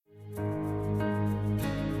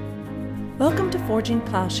Welcome to Forging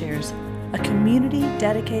Plowshares, a community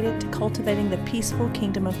dedicated to cultivating the peaceful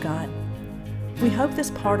kingdom of God. We hope this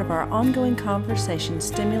part of our ongoing conversation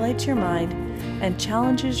stimulates your mind and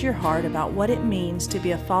challenges your heart about what it means to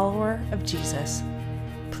be a follower of Jesus.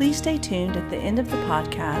 Please stay tuned at the end of the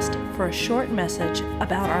podcast for a short message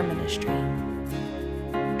about our ministry.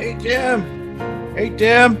 Hey, Tim. Hey,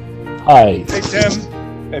 Tim. Hi. Hey,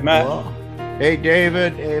 Tim. Hey, Matt. Well, hey,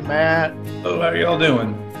 David. Hey, Matt. Hello, how are y'all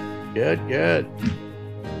doing? Good.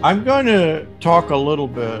 I'm going to talk a little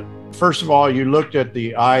bit. First of all, you looked at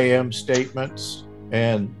the I am statements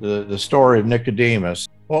and the story of Nicodemus.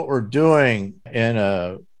 What we're doing in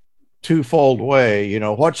a twofold way,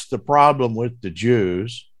 what's the problem with the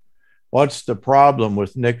Jews? What's the problem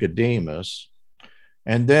with Nicodemus?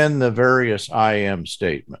 And then the various I am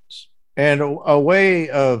statements. And a way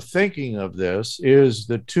of thinking of this is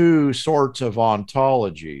the two sorts of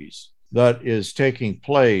ontologies that is taking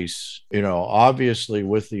place, obviously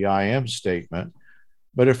with the I am statement.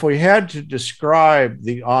 But if we had to describe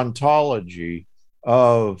the ontology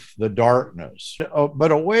of the darkness,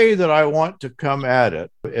 but a way that I want to come at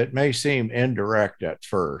it, it may seem indirect at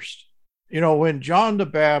first. When John the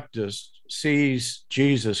Baptist sees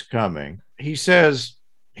Jesus coming, he says,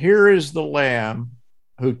 "Here is the Lamb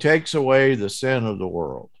who takes away the sin of the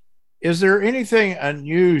world." Is there anything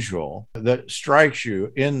unusual that strikes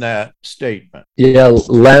you in that statement? Yeah,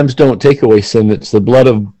 lambs don't take away sin. It's the blood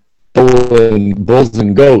of bulls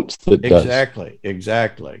and goats that does.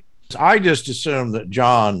 Exactly. I just assume that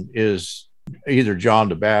John is either John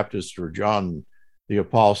the Baptist or John the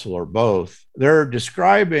Apostle or both. They're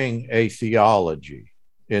describing a theology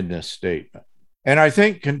in this statement. And I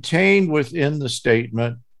think contained within the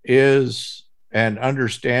statement is an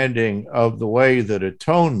understanding of the way that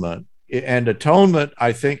atonement,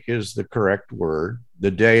 I think, is the correct word,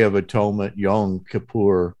 the Day of Atonement, Yom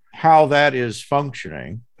Kippur, how that is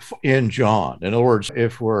functioning in John. In other words,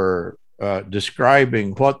 if we're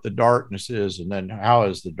describing what the darkness is and then how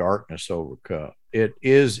is the darkness overcome, it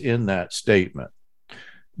is in that statement.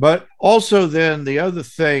 But also then the other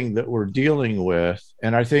thing that we're dealing with,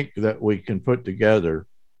 and I think that we can put together,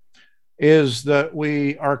 is that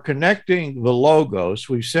we are connecting the logos.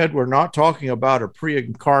 We've said we're not talking about a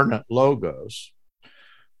pre-incarnate logos,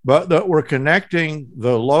 but that we're connecting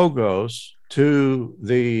the logos to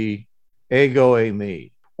the ego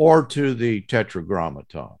eimi or to the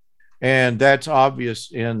tetragrammaton. And that's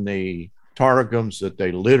obvious in the Targums that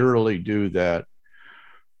they literally do that.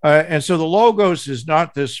 And so the logos is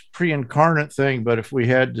not this pre-incarnate thing, but if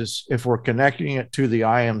we're connecting it to the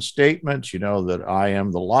I am statements, that I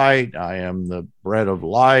am the light, I am the bread of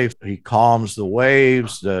life. He calms the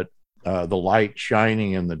waves, that the light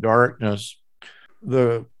shining in the darkness.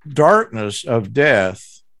 The darkness of death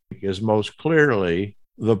is most clearly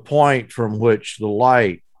the point from which the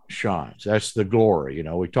light shines. That's the glory.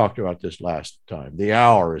 We talked about this last time. The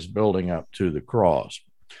hour is building up to the cross.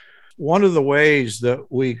 One of the ways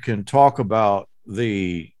that we can talk about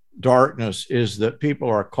the darkness is that people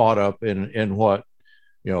are caught up in what,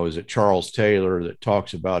 is it Charles Taylor that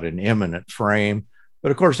talks about an imminent frame? But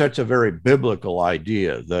of course, that's a very biblical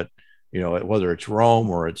idea that, whether it's Rome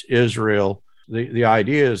or it's Israel, the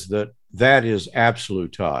idea is that is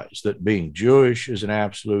absolutized, that being Jewish is an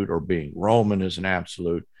absolute or being Roman is an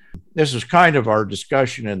absolute. This is kind of our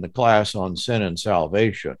discussion in the class on sin and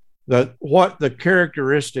salvation. That what the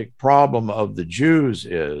characteristic problem of the Jews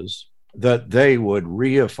is that they would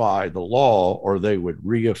reify the law or they would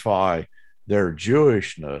reify their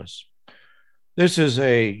Jewishness. This is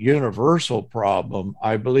a universal problem,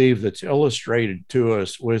 I believe, that's illustrated to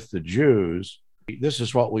us with the Jews. This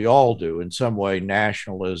is what we all do in some way: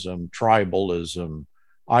 nationalism, tribalism,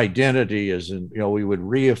 identity, as in, we would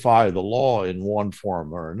reify the law in one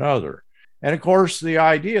form or another. And of course, the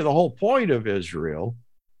whole point of Israel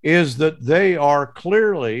is that they are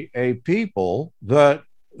clearly a people that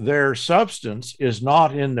their substance is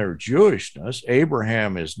not in their Jewishness.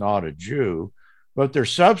 Abraham is not a Jew, but their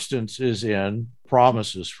substance is in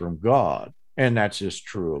promises from God. And that's just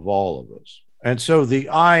true of all of us. And so the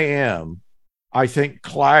I am, I think,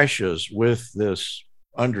 clashes with this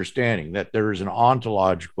understanding that there is an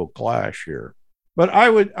ontological clash here. But I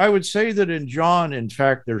would say that in John, in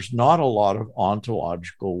fact, there's not a lot of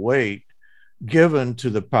ontological weight given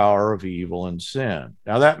to the power of evil and sin.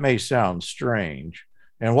 Now, that may sound strange.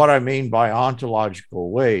 And what I mean by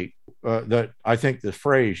ontological weight, that I think the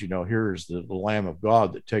phrase, here is the Lamb of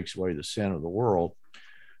God that takes away the sin of the world,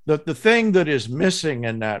 that the thing that is missing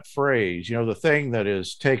in that phrase, the thing that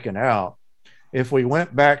is taken out, if we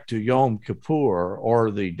went back to Yom Kippur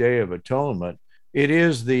or the Day of Atonement, it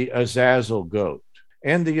is the Azazel goat.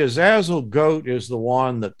 And the Azazel goat is the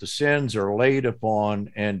one that the sins are laid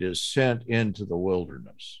upon and is sent into the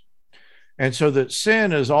wilderness. And so that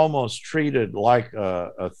sin is almost treated like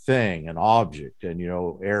a thing, an object. And,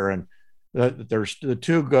 Aaron, there's the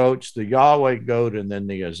two goats, the Yahweh goat and then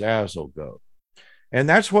the Azazel goat. And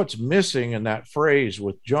that's what's missing in that phrase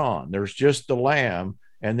with John. There's just the lamb,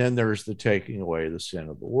 and then there's the taking away the sin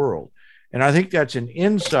of the world. And I think that's an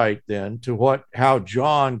insight then to how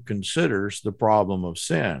John considers the problem of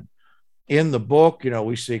sin. In the book,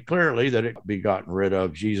 we see clearly that it can be gotten rid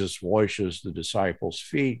of. Jesus washes the disciples'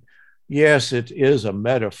 feet. Yes, it is a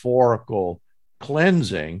metaphorical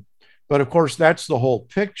cleansing, but of course, that's the whole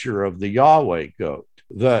picture of the Yahweh goat,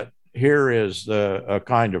 that here is a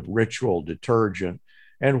kind of ritual detergent.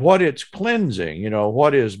 And what it's cleansing,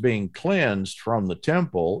 what is being cleansed from the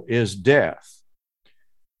temple is death.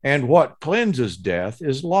 And what cleanses death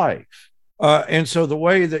is life. And so the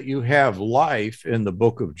way that you have life in the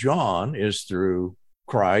book of John is through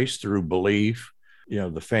Christ, through belief.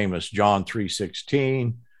 The famous John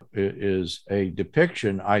 3:16 is a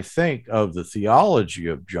depiction, I think, of the theology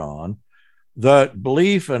of John, that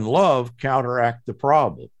belief and love counteract the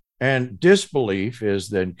problem. And disbelief is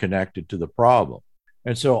then connected to the problem.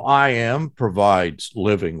 And so I Am provides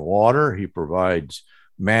living water. He provides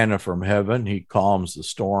manna from heaven. He calms the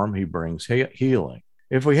storm. He brings healing.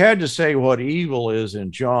 If we had to say what evil is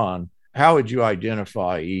in John, how would you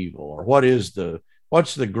identify evil? Or what's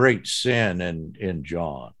the great sin in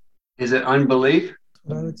John? Is it unbelief?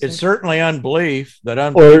 It's certainly unbelief.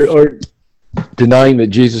 Or denying that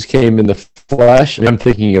Jesus came in the flesh. I'm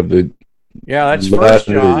thinking of the that's First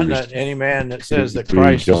John, that any man that says that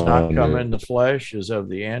Christ does not come in the flesh is of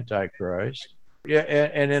the Antichrist. Yeah,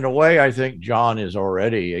 and in a way, I think John is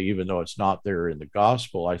already, even though it's not there in the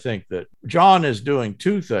gospel, I think that John is doing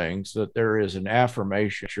two things, that there is an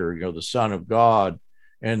affirmation, the Son of God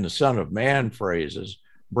and the Son of Man phrases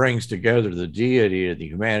brings together the deity and the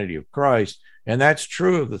humanity of Christ. And that's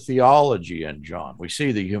true of the theology in John. We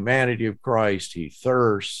see the humanity of Christ. He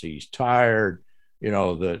thirsts, he's tired,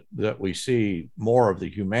 that we see more of the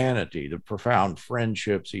humanity, the profound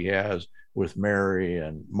friendships he has with Mary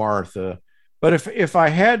and Martha. But if I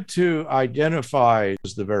had to identify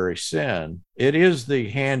as the very sin, it is the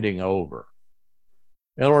handing over.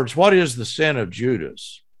 In other words, what is the sin of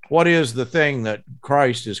Judas? What is the thing that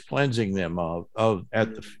Christ is cleansing them of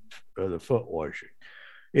at the foot washing?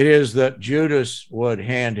 It is that Judas would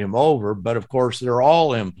hand him over, but of course they're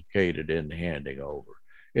all implicated in the handing over.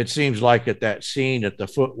 It seems like at that scene at the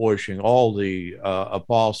foot washing, all the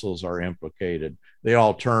apostles are implicated. They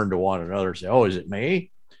all turn to one another and say, "Oh, is it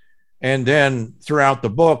me?" And then throughout the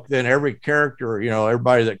book, then every character,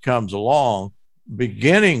 everybody that comes along,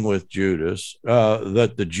 beginning with Judas,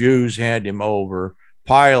 that the Jews hand him over,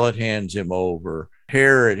 Pilate hands him over,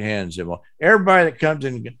 Herod hands him over. Everybody that comes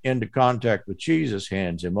into contact with Jesus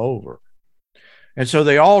hands him over. And so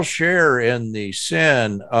they all share in the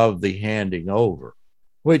sin of the handing over,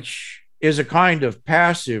 which is a kind of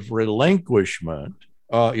passive relinquishment,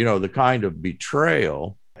 the kind of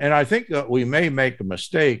betrayal. And I think that we may make a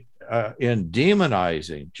mistake in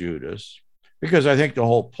demonizing Judas, because I think the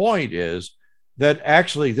whole point is that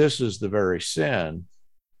actually this is the very sin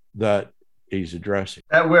that he's addressing.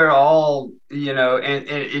 That we're all, and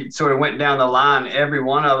it sort of went down the line. Every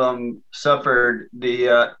one of them suffered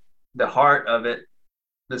the heart of it,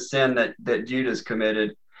 the sin that Judas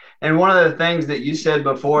committed. And one of the things that you said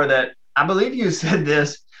before, that I believe you said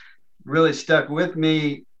this, really stuck with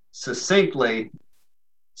me succinctly,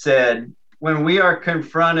 said, when we are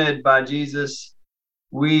confronted by Jesus,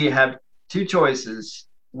 we have two choices.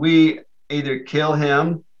 We either kill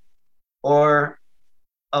him or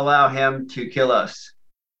allow him to kill us.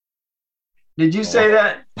 Did you say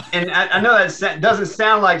that? And I know that doesn't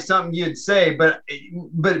sound like something you'd say, but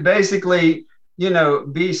basically,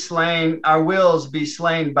 be slain, our wills be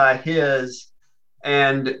slain by his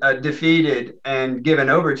and defeated and given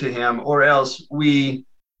over to him, or else we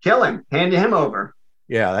kill him, hand him over.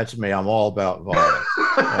 Yeah, that's me. I'm all about violence.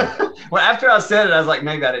 Well, after I said it, I was like,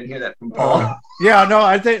 maybe I didn't hear that from Paul.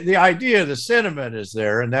 I think the idea, the sentiment is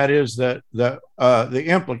there, and that is that I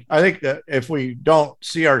think that if we don't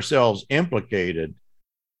see ourselves implicated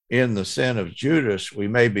in the sin of Judas, we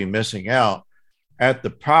may be missing out at the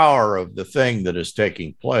power of the thing that is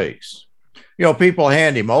taking place. People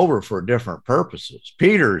hand him over for different purposes.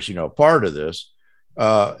 Peter's, part of this.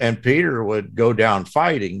 And Peter would go down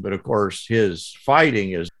fighting, but of course his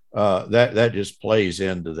fighting is that just plays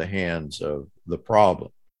into the hands of the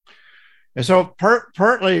problem. And so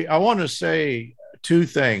partly I want to say two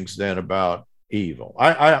things then about evil.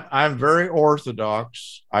 I'm very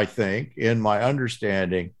orthodox, I think, in my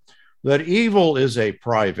understanding that evil is a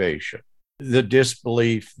privation. The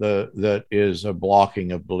disbelief that is a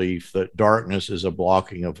blocking of belief, that darkness is a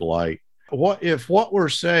blocking of light. What we're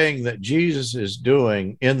saying that Jesus is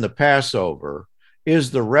doing in the Passover is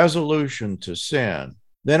the resolution to sin,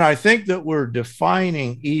 then I think that we're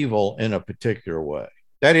defining evil in a particular way.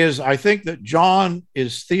 That is, I think that John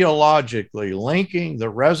is theologically linking the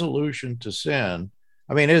resolution to sin.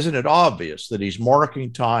 I mean, isn't it obvious that he's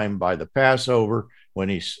marking time by the Passover? When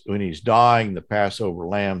he's dying, the Passover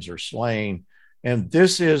lambs are slain. And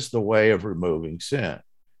this is the way of removing sin.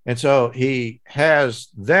 And so he has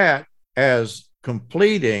that as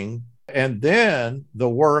completing, and then the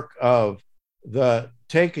work of the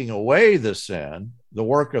taking away the sin, the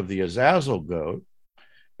work of the Azazel goat,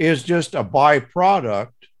 is just a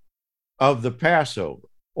byproduct of the Passover,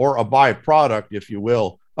 or a byproduct, if you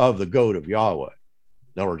will, of the goat of Yahweh.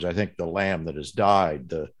 In other words, I think the lamb that has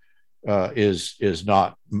died is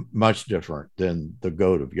not much different than the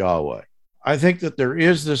goat of Yahweh. I think that there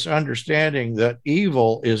is this understanding that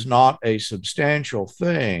evil is not a substantial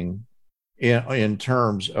thing in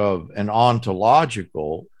terms of an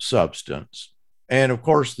ontological substance. And of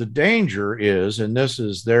course, the danger is, and this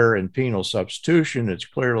is there in penal substitution, it's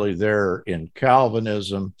clearly there in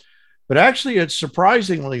Calvinism, but actually it's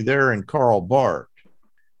surprisingly there in Karl Barth.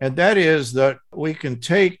 And that is that we can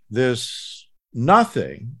take this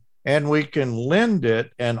nothing and we can lend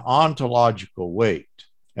it an ontological weight.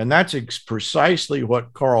 And that's precisely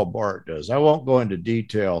what Karl Barth does. I won't go into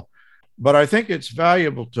detail, but I think it's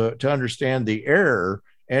valuable to understand the error,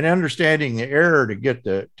 and understanding the error to get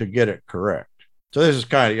it correct. So this is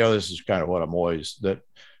kind of what I'm always, that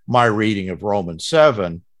my reading of Romans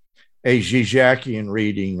 7, a Zizakian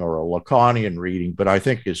reading or a Lacanian reading, but I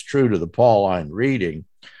think is true to the Pauline reading.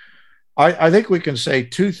 I think we can say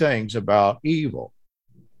two things about evil.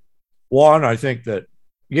 One, I think that,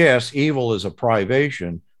 yes, evil is a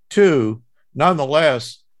privation. Two,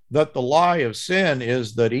 nonetheless, that the lie of sin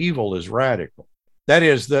is that evil is radical. That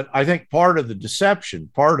is, that I think part of the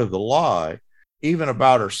deception, part of the lie, even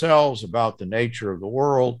about ourselves, about the nature of the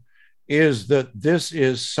world, is that this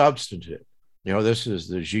is substantive. This is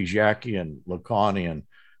the Zizakian, Lacanian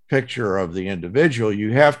picture of the individual.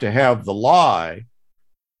 You have to have the lie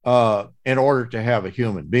in order to have a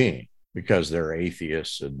human being, because they're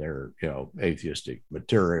atheists and they're atheistic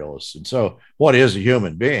materialists. And so what is a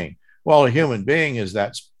human being? Well, a human being is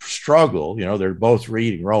that struggle. They're both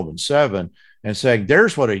reading Romans 7 and saying,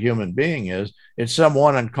 there's what a human being is. It's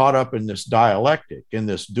someone caught up in this dialectic, in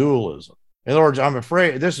this dualism. In other words, I'm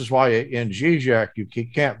afraid this is why in Zizek you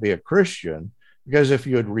can't be a Christian, because if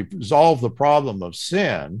you had resolved the problem of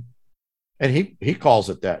sin, and he calls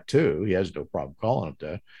it that too, he has no problem calling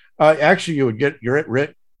it that, actually you would get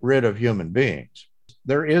rid of human beings.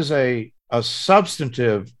 There is a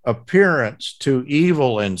substantive appearance to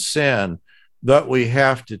evil and sin that we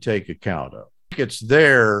have to take account of. It's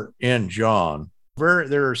there in John.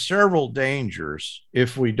 There are several dangers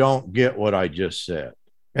if we don't get what I just said.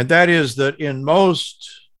 And that is that in most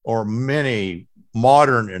or many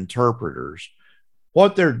modern interpreters,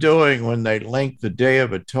 what they're doing when they link the Day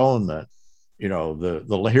of Atonement,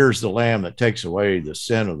 here's the lamb that takes away the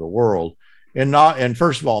sin of the world, and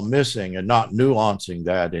first of all, missing and not nuancing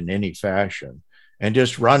that in any fashion, and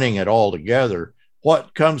just running it all together.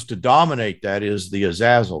 What comes to dominate that is the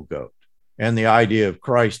Azazel goat and the idea of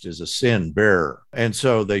Christ as a sin bearer. And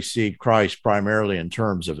so they see Christ primarily in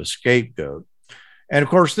terms of a scapegoat. And of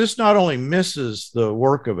course, this not only misses the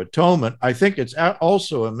work of atonement, I think it's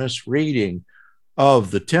also a misreading of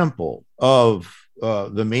the temple, of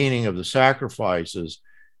the meaning of the sacrifices.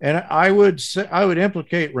 And I would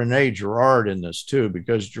implicate Rene Girard in this too,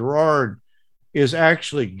 because Girard is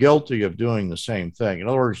actually guilty of doing the same thing. In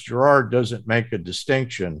other words, Girard doesn't make a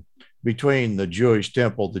distinction between the Jewish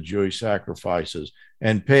temple, the Jewish sacrifices,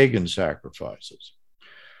 and pagan sacrifices.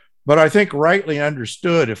 But I think rightly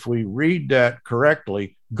understood, if we read that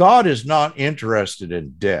correctly, God is not interested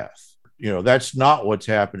in death. That's not what's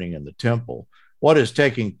happening in the temple. What is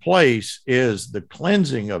taking place is the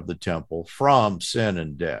cleansing of the temple from sin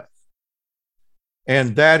and death.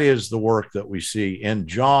 And that is the work that we see in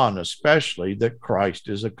John, especially, that Christ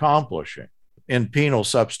is accomplishing. In penal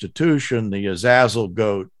substitution, the Azazel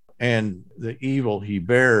goat and the evil he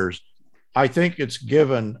bears, I think it's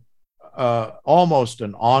given almost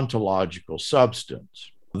an ontological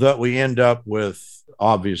substance, that we end up with,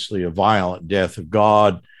 obviously, a violent death of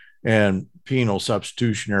God and penal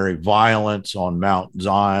substitutionary violence on Mount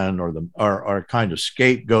Zion, or a kind of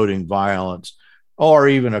scapegoating violence or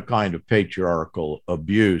even a kind of patriarchal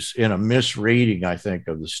abuse in a misreading, I think,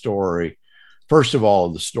 of the story, first of all,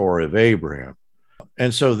 the story of Abraham.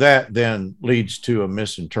 And so that then leads to a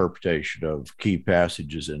misinterpretation of key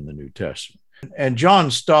passages in the New Testament. And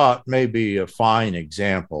John Stott may be a fine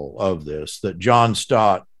example of this, that John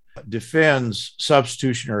Stott defends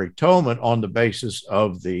substitutionary atonement on the basis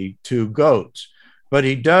of the two goats. But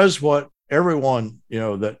he does what everyone,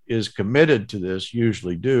 that is committed to this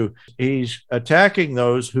usually do. He's attacking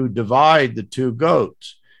those who divide the two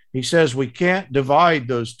goats. He says we can't divide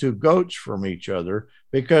those two goats from each other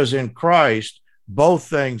because in Christ, both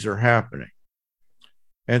things are happening.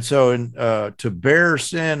 And so to bear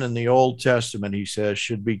sin in the Old Testament, he says,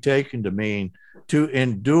 should be taken to mean to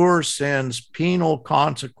endure sin's penal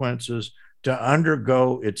consequences, to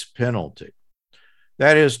undergo its penalty.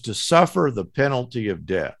 That is, to suffer the penalty of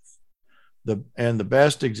death. And the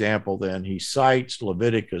best example then, he cites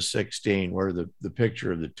Leviticus 16, where the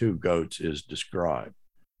picture of the two goats is described.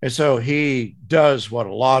 And so he does what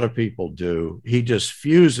a lot of people do. He just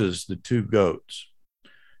fuses the two goats.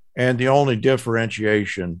 And the only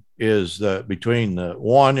differentiation is that between the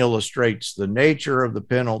one illustrates the nature of the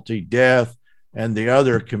penalty, death, and the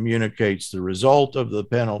other communicates the result of the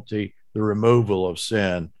penalty, the removal of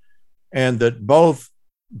sin, and that both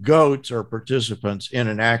goats are participants in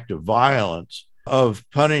an act of violence, of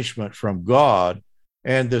punishment from God,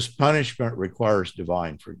 and this punishment requires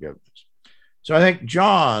divine forgiveness. So I think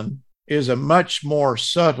John is a much more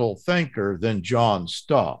subtle thinker than John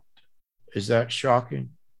Stott. Is that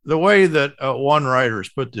shocking? The way that one writer has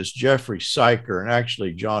put this, Jeffrey Syker, and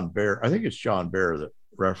actually John Bear, I think it's John Bear that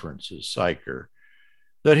references Syker,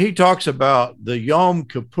 that he talks about the Yom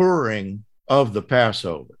Kippuring of the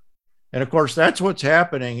Passover. And of course, that's what's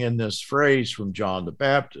happening in this phrase from John the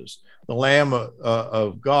Baptist, the Lamb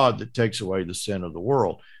of God that takes away the sin of the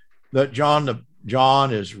world. That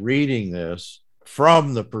John is reading this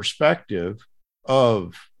from the perspective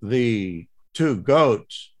of the two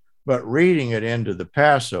goats, but reading it into the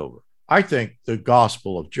Passover. I think the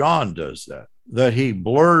Gospel of John does that he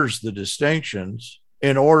blurs the distinctions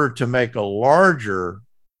in order to make a larger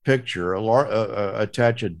picture,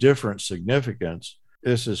 attach a different significance.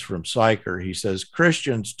 This is from Syker. He says,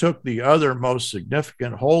 Christians took the other most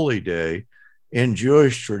significant holy day in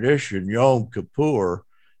Jewish tradition, Yom Kippur,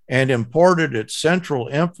 and imported its central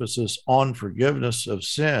emphasis on forgiveness of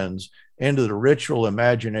sins into the ritual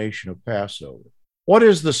imagination of Passover. What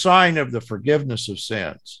is the sign of the forgiveness of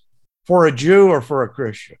sins for a Jew or for a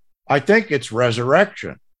Christian? I think it's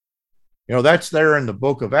resurrection. That's there in the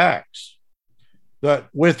book of Acts. That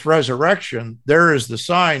with resurrection, there is the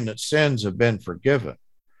sign that sins have been forgiven.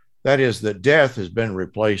 That is, that death has been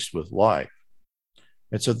replaced with life.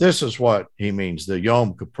 And so this is what he means, the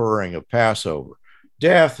Yom Kippuring of Passover.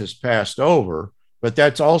 Death has passed over, but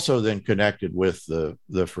that's also then connected with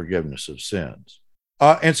the forgiveness of sins.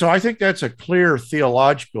 And so I think that's a clear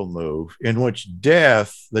theological move in which the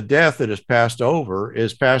death that is passed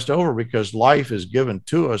over because life is given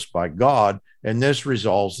to us by God, and this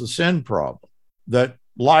resolves the sin problem. That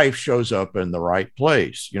life shows up in the right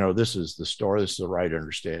place. This is the story, this is the right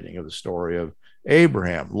understanding of the story of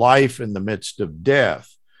Abraham, life in the midst of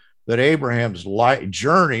death. That Abraham's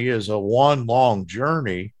journey is a one long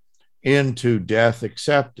journey into death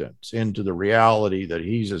acceptance, into the reality that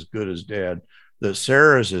he's as good as dead, that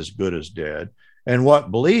Sarah's as good as dead. And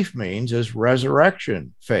what belief means is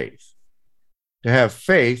resurrection faith. To have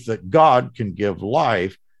faith that God can give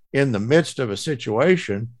life in the midst of a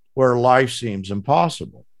situation where life seems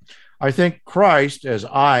impossible. I think Christ as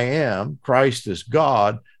I am, Christ as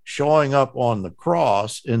God, showing up on the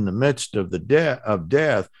cross in the midst of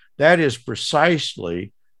death, that is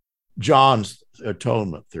precisely John's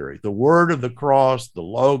atonement theory. The word of the cross, the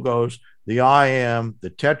logos, the I am, the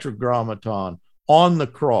tetragrammaton on the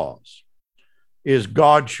cross is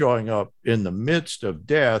God showing up in the midst of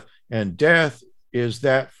death, and death is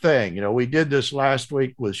that thing. We did this last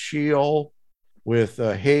week with Sheol, with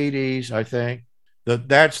Hades, I think.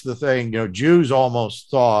 That's the thing. Jews almost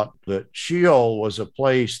thought that Sheol was a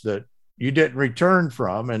place that you didn't return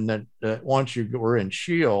from, and that once you were in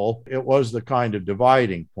Sheol, it was the kind of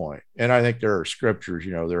dividing point. And I think there are scriptures,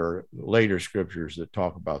 there are later scriptures that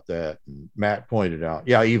talk about that. And Matt pointed out,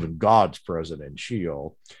 even God's present in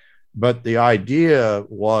Sheol. But the idea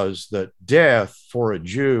was that death for a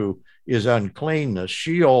Jew is uncleanness.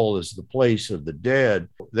 Sheol is the place of the dead.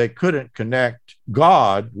 They couldn't connect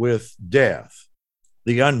God with death.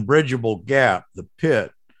 The unbridgeable gap, the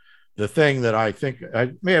pit, the thing that I think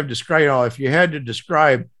I may have described. If you had to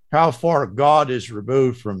describe how far God is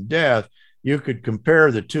removed from death, you could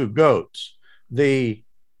compare the two goats. The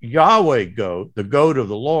Yahweh goat, the goat of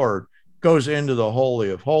the Lord, goes into the Holy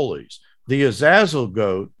of Holies. The Azazel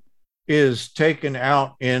goat is taken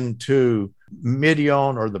out into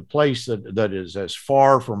Midian, or the place that is as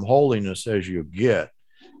far from holiness as you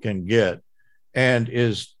can get, and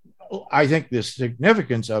is, I think the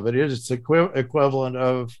significance of it is it's the equivalent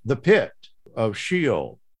of the pit of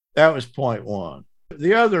Sheol. That was point one.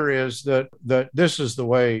 The other is that this is the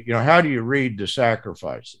way, how do you read the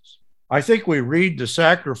sacrifices? I think we read the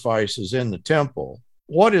sacrifices in the temple.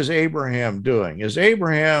 What is Abraham doing? Is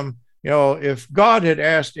Abraham, if God had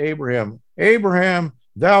asked Abraham,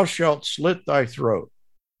 thou shalt slit thy throat,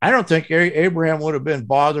 I don't think Abraham would have been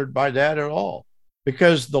bothered by that at all,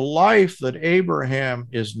 because the life that Abraham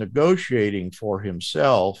is negotiating for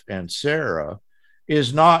himself and Sarah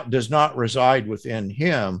does not reside within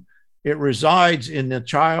him. It resides in the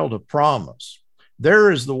child of promise.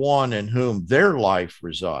 There is the one in whom their life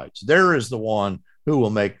resides. There is the one who will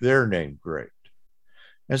make their name great.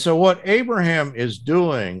 And so what Abraham is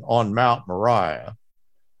doing on Mount Moriah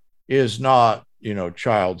is not,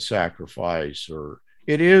 child sacrifice, or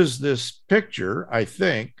it is this picture, I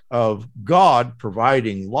think, of God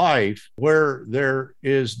providing life where there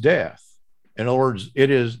is death. In other words,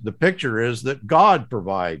 the picture is that God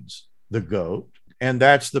provides the goat. And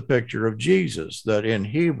that's the picture of Jesus, that in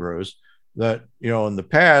Hebrews, that, in the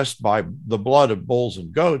past by the blood of bulls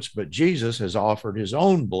and goats, but Jesus has offered his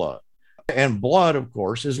own blood. And blood, of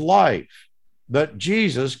course, is life. That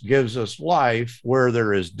Jesus gives us life where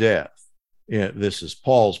there is death. This is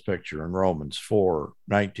Paul's picture in Romans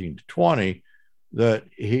 4:19-20, that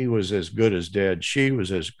he was as good as dead, she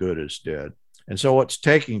was as good as dead. And so what's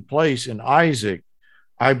taking place in Isaac,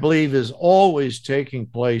 I believe, is always taking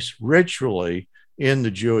place ritually in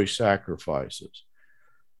the Jewish sacrifices.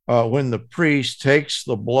 When the priest takes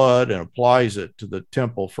the blood and applies it to the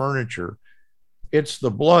temple furniture, it's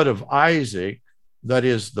the blood of Isaac that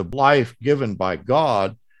is the life given by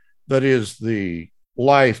God, that is the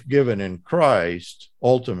life given in Christ,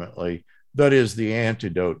 ultimately, that is the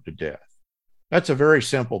antidote to death. That's a very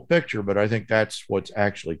simple picture, but I think that's what's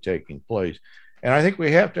actually taking place. And I think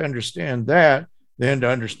we have to understand that, then to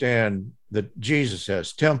understand that Jesus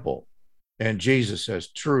has temple and Jesus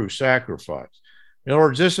has true sacrifice. In other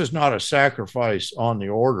words, this is not a sacrifice on the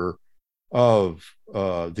order of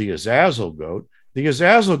the Azazel goat. The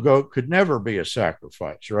Azazel goat could never be a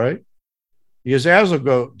sacrifice, right? The Azazel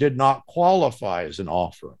goat did not qualify as an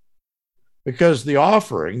offering, because the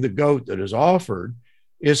offering, the goat that is offered,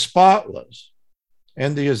 is spotless.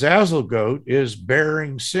 And the Azazel goat is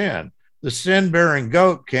bearing sin. The sin-bearing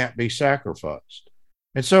goat can't be sacrificed.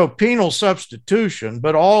 And so penal substitution,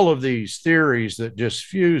 but all of these theories that just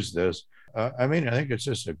fuse this, I think it's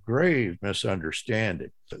just a grave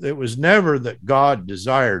misunderstanding. It was never that God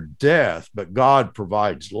desired death, but God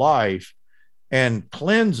provides life and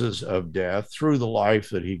cleanses of death through the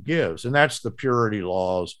life that he gives. And that's the purity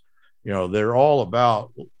laws. They're all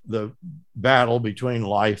about the battle between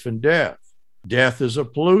life and death. Death is a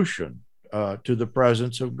pollution to the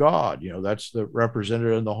presence of God. That's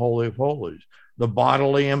represented in the Holy of Holies. The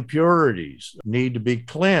bodily impurities need to be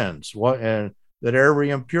cleansed. And that every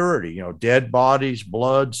impurity, dead bodies,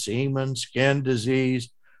 blood, semen, skin disease,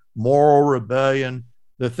 moral rebellion,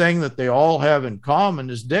 the thing that they all have in common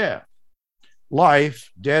is death.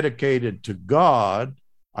 Life dedicated to God,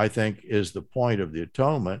 I think, is the point of the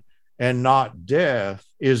atonement, and not death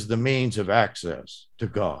is the means of access to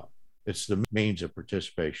God. It's the means of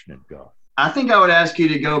participation in God. I think I would ask you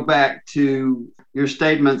to go back to your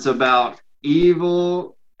statements about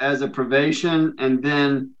evil as a privation, and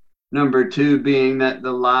then number two being that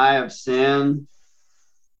the lie of sin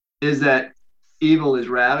is that evil is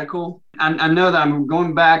radical. I know that I'm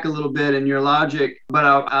going back a little bit in your logic, but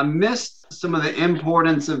I missed some of the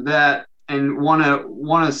importance of that, and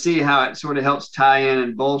want to see how it sort of helps tie in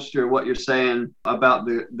and bolster what you're saying about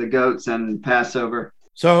the goats and Passover.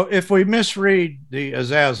 So if we misread the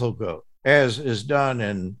Azazel goat, as is done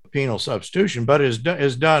in penal substitution, but is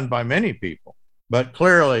done by many people, but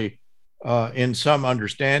clearly in some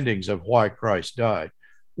understandings of why Christ died,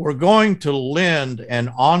 we're going to lend an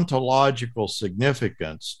ontological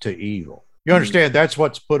significance to evil. You understand, that's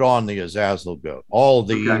what's put on the Azazel goat, all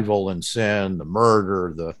the evil and sin, the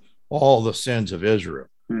murder, all the sins of Israel.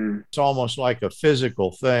 It's almost like a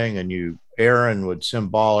physical thing, and Aaron would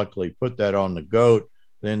symbolically put that on the goat,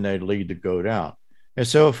 then they'd lead the goat out. And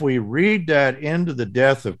so if we read that into the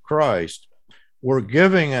death of Christ, we're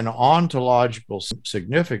giving an ontological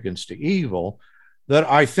significance to evil that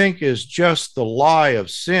I think is just the lie of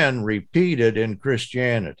sin repeated in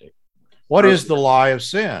Christianity. What is the lie of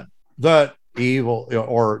sin? That evil,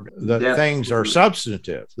 or that Yeah. things are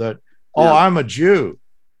substantive, that, Yeah. I'm a Jew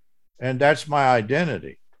and that's my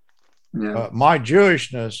identity. Yeah. My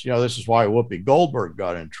Jewishness, this is why Whoopi Goldberg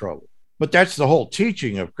got in trouble. But that's the whole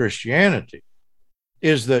teaching of Christianity,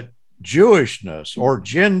 is that Jewishness or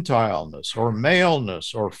Gentileness or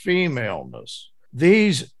maleness or femaleness,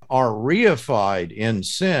 these are reified in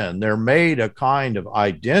sin. They're made a kind of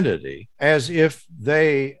identity as if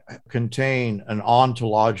they contain an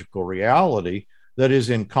ontological reality that is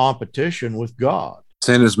in competition with God.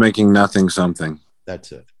 Sin is making nothing something.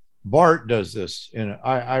 That's it. Bart does this, and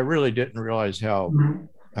I really didn't realize how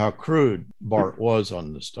crude Bart was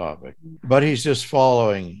on this topic, but he's just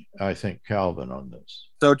following, I think, Calvin on this.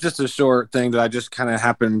 So just a short thing that I just kind of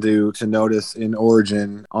happened to notice in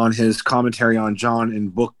Origen on his commentary on John in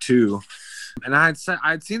Book 2. And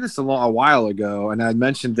I'd seen this a while ago, and I'd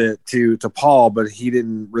mentioned it to Paul, but he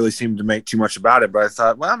didn't really seem to make too much about it. But I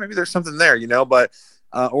thought, well, maybe there's something there, But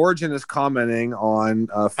Origen is commenting on.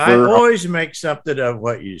 I always make something of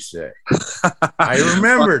what you say. I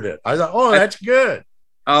remembered it. I thought, that's good.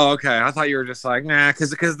 Oh, okay. I thought you were just like, nah,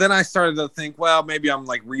 because then I started to think, well, maybe I'm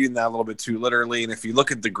like reading that a little bit too literally. And if you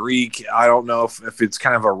look at the Greek, I don't know if it's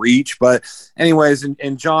kind of a reach. But anyways,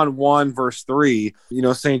 in John 1, verse 3,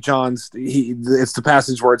 St. John's, it's the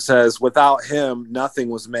passage where it says, without him, nothing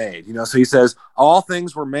was made. So he says, all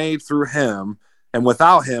things were made through him, and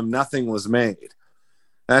without him, nothing was made.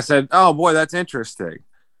 And I said, oh, boy, that's interesting.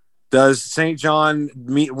 Does St. John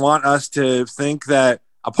want us to think that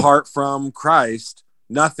apart from Christ,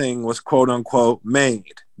 nothing was quote unquote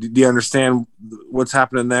made? Do you understand what's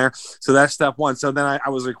happening there? So that's step one. So then I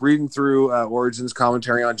was like reading through Origen's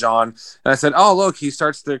commentary on John, and I said, oh, look, he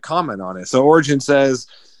starts to comment on it. So Origen says,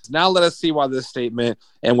 now let us see why this statement,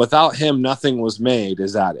 and without him nothing was made,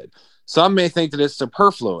 is added. Some may think that it's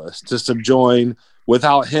superfluous to subjoin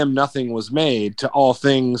without him nothing was made to all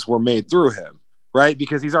things were made through him, right?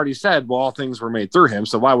 Because he's already said, well, all things were made through him.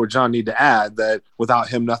 So why would John need to add that without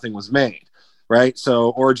him nothing was made? Right.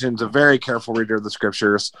 So Origen's a very careful reader of the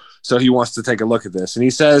scriptures. So he wants to take a look at this. And he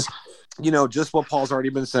says, just what Paul's already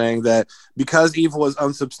been saying, that because evil is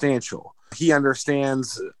unsubstantial, he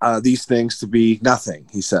understands these things to be nothing,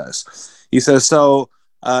 he says. So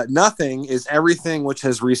nothing is everything which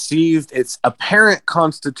has received its apparent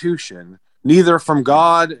constitution, neither from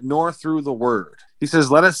God nor through the word. He says,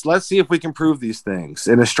 let's see if we can prove these things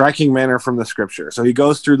in a striking manner from the scripture. So he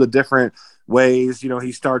goes through the different ways.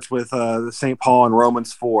 He starts with St. Paul in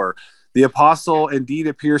Romans 4. The apostle indeed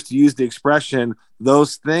appears to use the expression,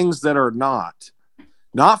 those things that are not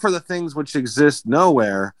for the things which exist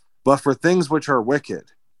nowhere, but for things which are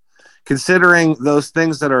wicked, considering those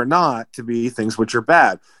things that are not to be things which are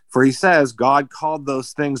bad. For he says, God called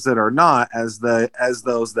those things that are not as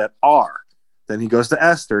those that are. Then he goes to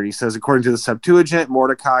Esther, and he says, according to the Septuagint,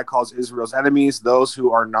 Mordecai calls Israel's enemies those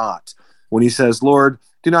who are not, when he says, Lord,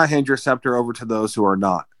 do not hand your scepter over to those who are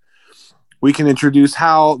not. We can introduce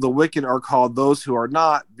how the wicked are called those who are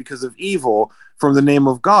not because of evil from the name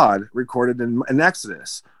of God recorded in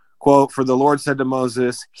Exodus. Quote, for the Lord said to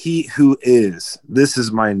Moses, he who is, this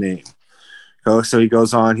is my name. So he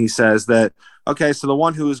goes on, he says that, okay, so the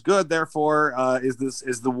one who is good, therefore, is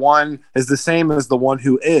the same as the one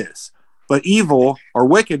who is. But evil or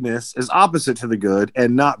wickedness is opposite to the good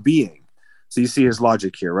and not being. So you see his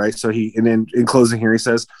logic here, right? So in closing here, he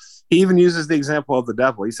says, he even uses the example of the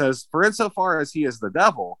devil. He says, for insofar as he is the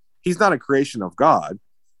devil, he's not a creation of God.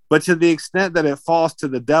 But to the extent that it falls to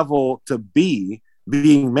the devil to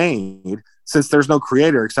being made, since there's no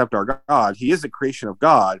creator except our God, he is a creation of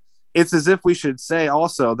God. It's as if we should say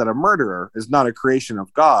also that a murderer is not a creation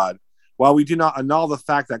of God, while we do not annul the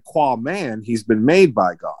fact that qua man, he's been made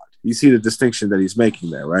by God. You see the distinction that he's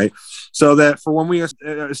making there, right? So that for when we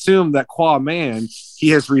assume that qua man, he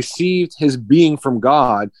has received his being from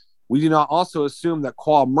God, we do not also assume that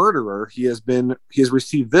qua murderer, he has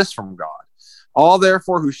received this from God. All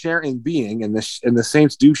therefore who share in being, and the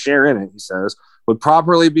saints do share in it, he says, would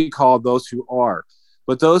properly be called those who are.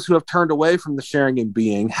 But those who have turned away from the sharing in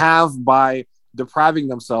being have, by depriving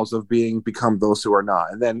themselves of being, become those who are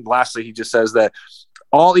not. And then lastly, he just says that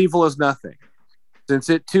all evil is nothing, since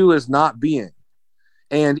it too is not being.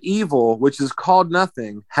 And evil, which is called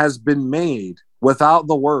nothing, has been made without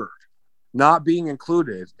the word, not being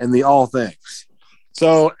included in the all things.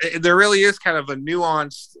 So there really is kind of a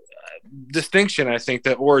nuanced distinction, I think,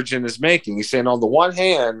 that Origen is making. He's saying on the one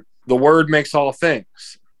hand, the word makes all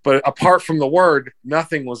things, but apart from the word,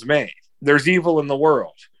 nothing was made. There's evil in the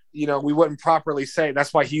world. We wouldn't properly say,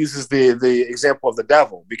 that's why he uses the example of the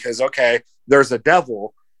devil, because, okay, there's a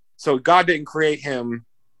devil. So God didn't create him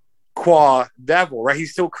qua devil, right? He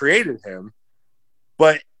still created him,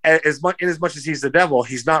 But as much as he's the devil,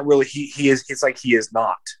 he's not really, he is, it's like he is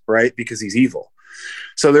not, right? Because he's evil.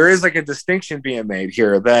 So there is like a distinction being made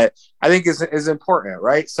here that I think is important,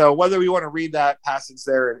 right? So whether we want to read that passage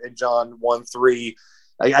there in John 1:3,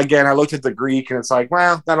 again, I looked at the Greek and it's like,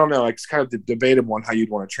 well, I don't know. It's kind of the debatable on how you'd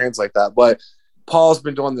want to translate that. But Paul's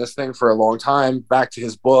been doing this thing for a long time, back to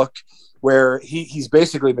his book, where he's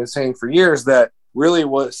basically been saying for years that really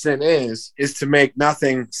what sin is to make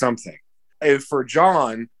nothing something. And for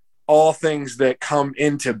John, all things that come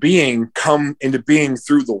into being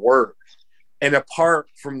through the word. And apart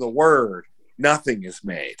from the word, nothing is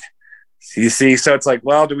made. So you see, so it's like,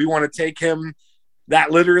 well, do we want to take him that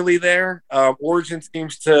literally there? Origen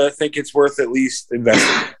seems to think it's worth at least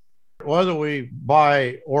investigating. Whether we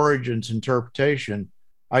buy Origen's interpretation,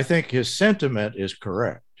 I think his sentiment is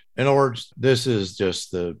correct. In other words, this is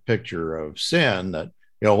just the picture of sin that,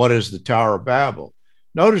 what is the Tower of Babel?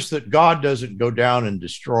 Notice that God doesn't go down and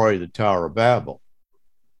destroy the Tower of Babel.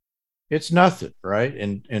 It's nothing, right?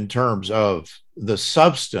 In terms of the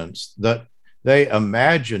substance that they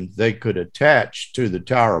imagined they could attach to the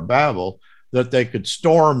Tower of Babel, that they could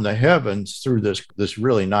storm the heavens through this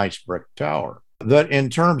really nice brick tower. That in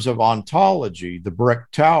terms of ontology, the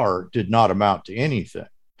brick tower did not amount to anything.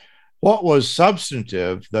 What was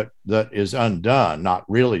substantive that is undone, not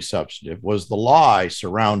really substantive, was the lie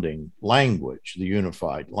surrounding language, the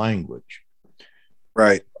unified language.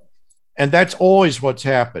 Right. And that's always what's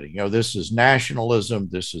happening. This is nationalism,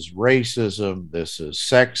 this is racism, this is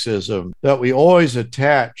sexism, that we always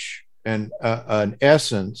attach an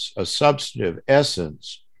essence, a substantive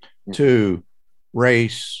essence to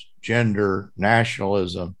race, gender,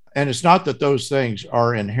 nationalism. And it's not that those things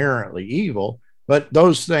are inherently evil, but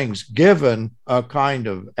those things, given a kind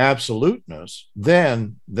of absoluteness,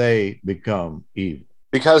 then they become evil.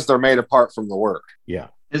 Because they're made apart from the word. Yeah.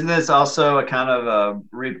 Isn't this also a kind of a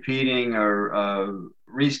repeating or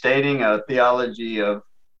restating a theology of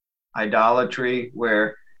idolatry,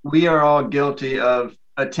 where we are all guilty of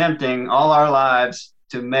attempting all our lives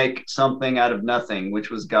to make something out of nothing, which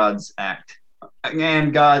was God's act,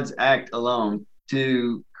 and God's act alone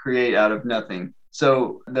to create out of nothing.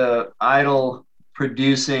 So the idol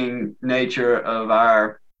producing nature of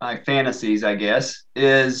our fantasies, I guess,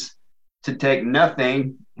 is to take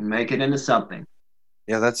nothing and make it into something.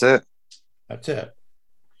 Yeah, that's it. That's it.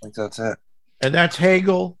 I think that's it. And that's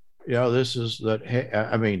Hegel. This is that.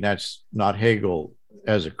 I mean, that's not Hegel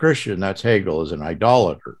as a Christian. That's Hegel as an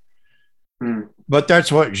idolater. But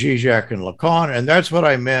that's what Zizek and Lacan, and that's what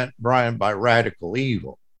I meant, Brian, by radical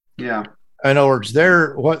evil. Yeah. In other words,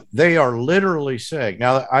 what they are literally saying.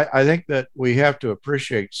 Now, I think that we have to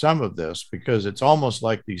appreciate some of this, because it's almost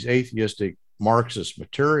like these atheistic Marxist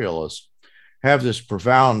materialists have this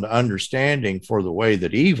profound understanding for the way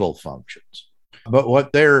that evil functions. But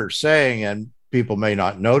what they're saying, and people may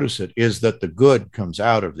not notice it, is that the good comes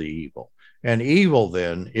out of the evil. And evil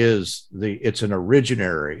then it's an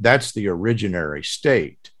originary, that's the originary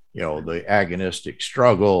state, the agonistic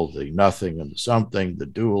struggle, the nothing and the something, the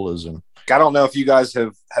dualism. I don't know if you guys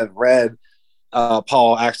have read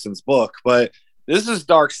Paul Axton's book, but this is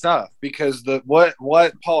dark stuff, because what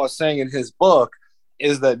Paul is saying in his book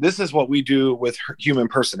is that this is what we do with human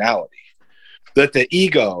personality, that the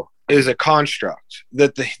ego is a construct,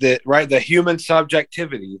 that the human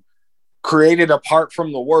subjectivity created apart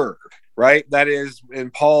from the word, right? That is, in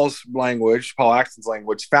Paul's language, Paul Axton's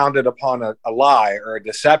language, founded upon a lie or a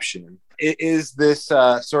deception. It is this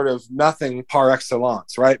sort of nothing par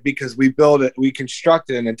excellence, right? Because we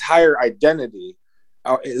constructed an entire identity.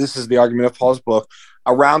 This is the argument of Paul's book,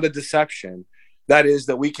 around a deception. That is,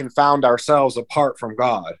 that we can found ourselves apart from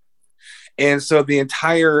God. And so the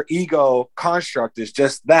entire ego construct is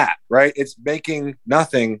just that, right? It's making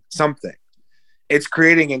nothing something. It's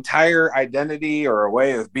creating entire identity or a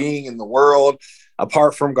way of being in the world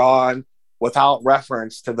apart from God, without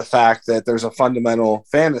reference to the fact that there's a fundamental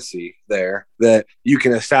fantasy there that you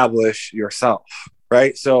can establish yourself,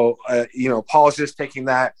 right? So, Paul's just taking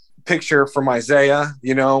that picture from Isaiah,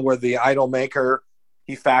 where the idol maker,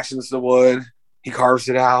 he fashions the wood, he carves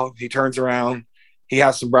it out, he turns around, he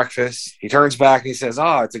has some breakfast, he turns back and he says,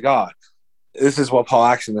 it's a God. This is what Paul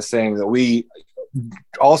Axton is saying that we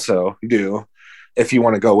also do, if you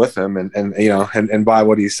want to go with him and buy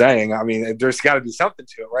what he's saying. I mean, there's got to be something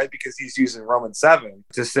to it, right? Because he's using Romans 7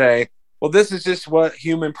 to say, well, this is just what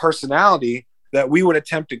human personality that we would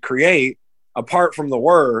attempt to create apart from the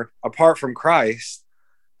word, apart from Christ,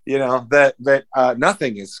 that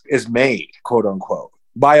nothing is made, quote unquote,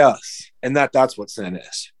 by us. And that's what sin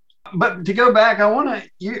is. But to go back, I want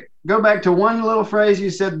to go back to one little phrase you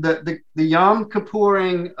said, the Yom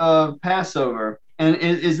Kippuring of Passover. And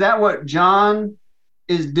is that what John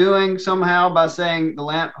is doing somehow by saying,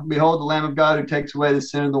 behold, the Lamb of God who takes away the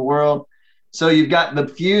sin of the world? So you've got the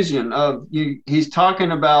fusion of he's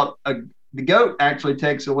talking about the goat actually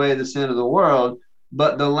takes away the sin of the world,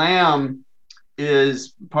 but the lamb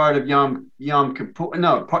is part of Yom Kippur.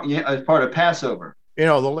 No, part of Passover.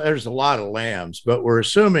 There's a lot of lambs, but we're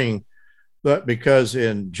assuming that because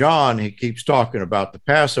in John, he keeps talking about the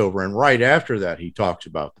Passover, and right after that, he talks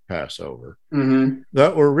about the Passover,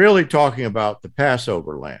 that we're really talking about the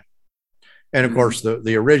Passover lamb. And of course,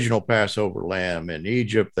 the original Passover lamb in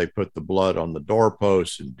Egypt, they put the blood on the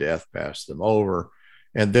doorposts and death passed them over.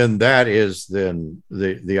 And then that is then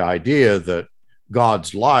the idea that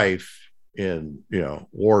God's life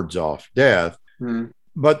wards off death.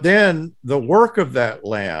 But then the work of that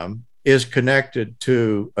lamb is connected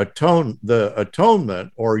to the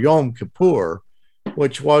atonement, or Yom Kippur,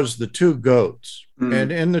 which was the two goats.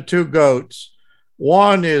 And in the two goats,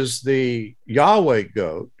 one is the Yahweh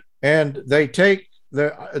goat, and they take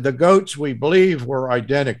the goats, we believe, were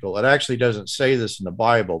identical. It actually doesn't say this in the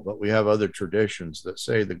Bible, but we have other traditions that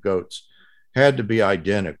say the goats had to be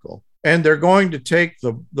identical. And they're going to take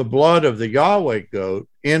the blood of the Yahweh goat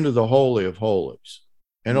into the Holy of Holies.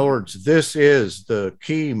 In other words, this is the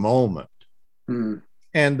key moment.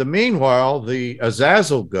 And meanwhile, the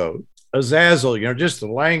Azazel goat, just the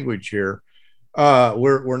language here,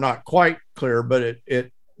 we're not quite clear, but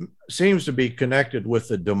it seems to be connected with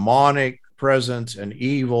the demonic presence and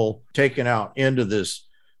evil taken out into this,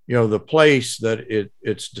 the place that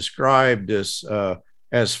it's described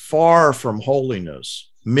as far from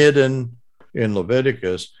holiness, midden in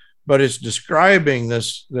Leviticus, but it's describing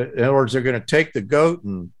this. In other words, they're going to take the goat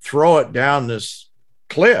and throw it down this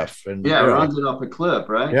cliff, and runs it off a cliff,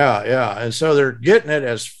 right? And so they're getting it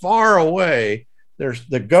as far away.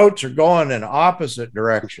 The goats are going in opposite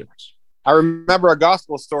directions. I remember a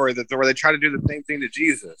gospel story where they try to do the same thing to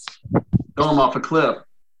Jesus. Throw him off a cliff.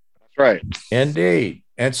 That's right. Indeed.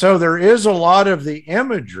 And so there is a lot of the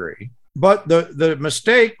imagery, but the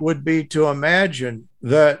mistake would be to imagine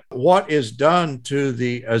that what is done to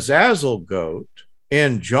the Azazel goat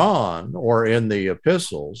in John or in the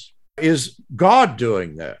epistles is God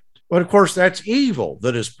doing that. But of course, that's evil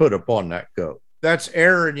that is put upon that goat. That's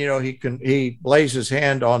Aaron, he lays his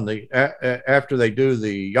hand on after they do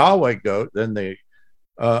the Yahweh goat, then the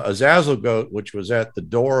Azazel goat, which was at the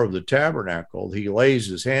door of the tabernacle, he lays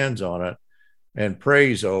his hands on it and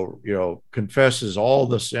prays over, confesses all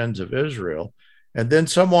the sins of Israel. And then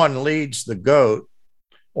someone leads the goat.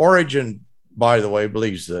 Origen, by the way,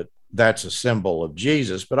 believes that that's a symbol of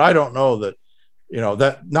Jesus, but I don't know that,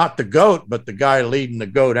 that not the goat, but the guy leading the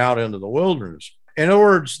goat out into the wilderness. In other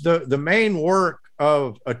words, the main work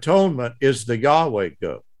of atonement is the Yahweh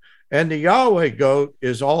goat. And the Yahweh goat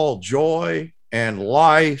is all joy and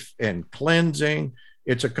life and cleansing.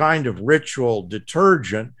 It's a kind of ritual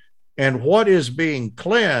detergent. And what is being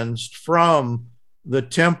cleansed from the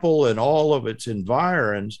temple and all of its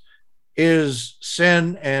environs is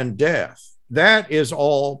sin and death. That is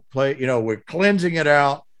all we're cleansing it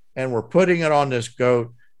out, and we're putting it on this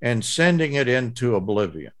goat and sending it into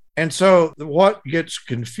oblivion. And so what gets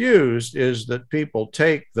confused is that people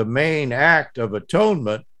take the main act of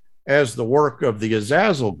atonement as the work of the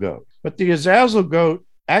Azazel goat. But the Azazel goat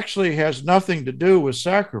actually has nothing to do with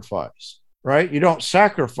sacrifice, right? You don't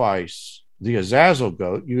sacrifice the Azazel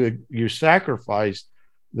goat. You sacrifice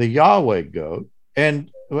the Yahweh goat.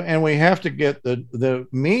 And we have to get the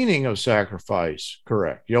meaning of sacrifice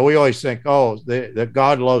correct. We always think, that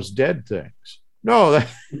God loves dead things. No,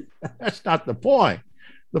 that's not the point.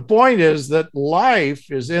 The point is that life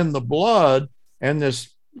is in the blood, and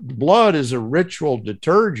this blood is a ritual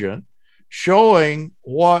detergent showing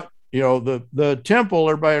what, the temple,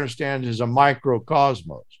 everybody understands, is a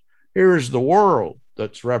microcosmos. Here's the world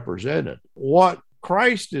that's represented. What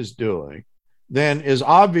Christ is doing then is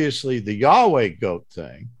obviously the Yahweh goat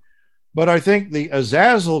thing, but I think the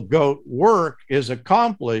Azazel goat work is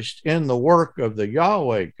accomplished in the work of the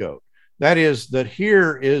Yahweh goat. That is, that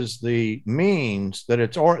here is the means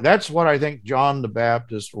that that's what I think John the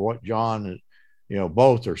Baptist, or what John,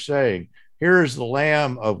 both are saying. Here is the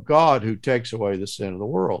Lamb of God who takes away the sin of the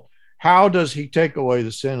world. How does he take away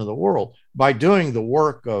the sin of the world? By doing the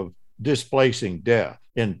work of displacing death,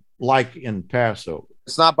 like in Passover.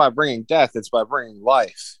 It's not by bringing death, it's by bringing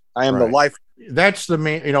life. I am the life. That's the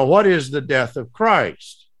mean. What is the death of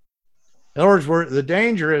Christ? In other words, the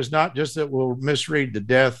danger is not just that we'll misread the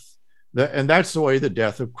death, and that's the way the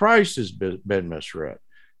death of Christ has been misread.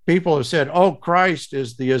 People have said, Christ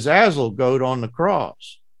is the Azazel goat on the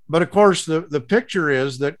cross. But of course, the picture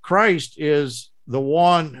is that Christ is the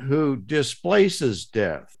one who displaces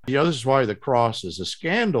death. This is why the cross is a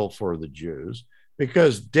scandal for the Jews,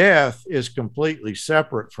 because death is completely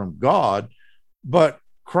separate from God, but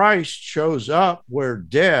Christ shows up where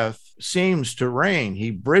death seems to reign.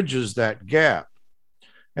 He bridges that gap.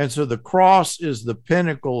 And so the cross is the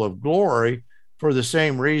pinnacle of glory for the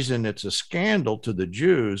same reason it's a scandal to the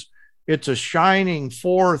Jews. It's a shining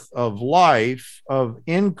forth of life, of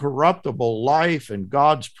incorruptible life and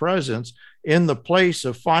God's presence in the place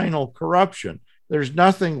of final corruption. There's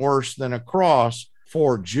nothing worse than a cross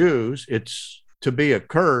for Jews. It's to be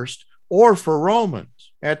accursed, or for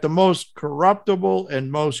Romans. At the most corruptible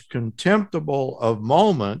and most contemptible of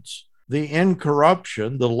moments, the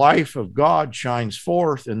incorruption, the life of God shines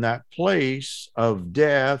forth in that place of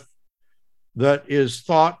death that is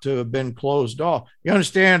thought to have been closed off. You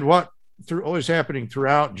understand what is happening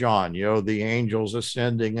throughout John, the angels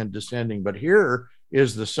ascending and descending, but here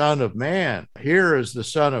is the Son of Man. Here is the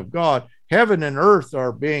Son of God. Heaven and earth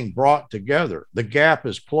are being brought together. The gap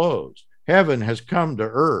is closed. Heaven has come to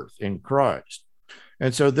earth in Christ.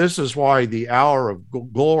 And so this is why the hour of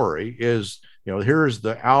glory is, here's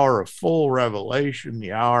the hour of full revelation,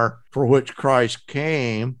 the hour for which Christ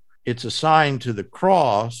came. It's assigned to the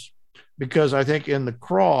cross, because I think in the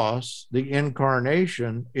cross, the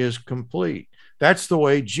incarnation is complete. That's the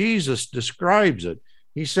way Jesus describes it.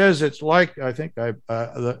 He says it's like,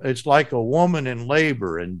 it's like a woman in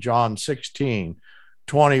labor in John 16,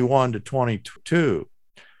 21 to 22.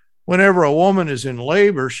 Whenever a woman is in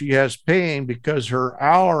labor, she has pain because her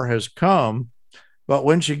hour has come. But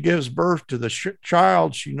when she gives birth to the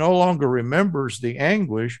child, she no longer remembers the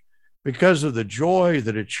anguish because of the joy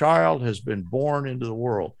that a child has been born into the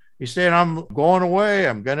world. He's saying, I'm going away,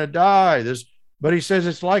 I'm going to die. But he says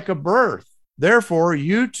it's like a birth. Therefore,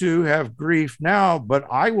 you too have grief now, but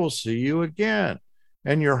I will see you again,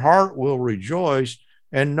 and your heart will rejoice,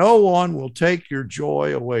 and no one will take your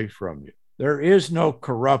joy away from you. There is no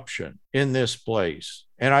corruption in this place.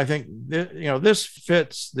 And I think this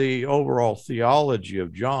fits the overall theology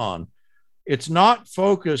of John. It's not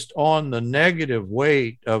focused on the negative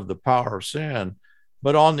weight of the power of sin,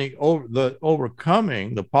 but on the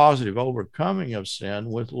overcoming, the positive overcoming of sin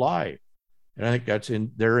with life. And I think that's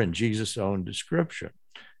there in Jesus' own description.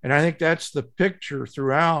 And I think that's the picture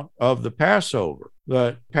throughout of the Passover.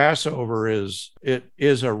 The Passover is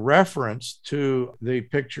a reference to the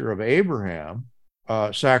picture of Abraham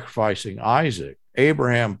sacrificing Isaac.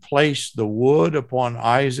 Abraham placed the wood upon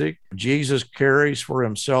Isaac. Jesus carries for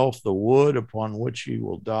himself the wood upon which he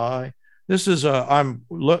will die. This is I'm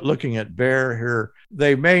looking at Bear here.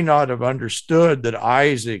 They may not have understood that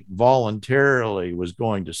Isaac voluntarily was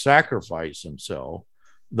going to sacrifice himself,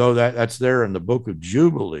 though that's there in the book of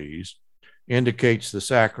Jubilees, indicates the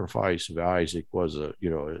sacrifice of Isaac was a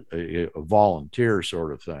volunteer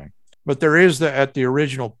sort of thing. But there is at the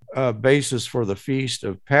original basis for the feast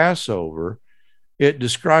of Passover, it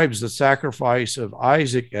describes the sacrifice of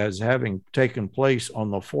Isaac as having taken place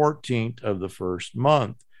on the 14th of the first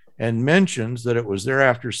month, and mentions that it was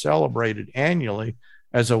thereafter celebrated annually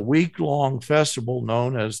as a week-long festival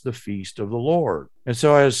known as the Feast of the Lord. And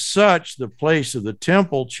so as such, the place of the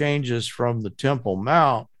temple changes from the Temple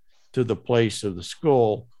Mount to the place of the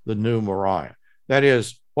skull, the New Moriah. That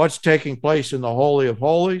is, what's taking place in the Holy of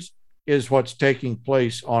Holies is what's taking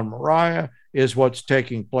place on Moriah, is what's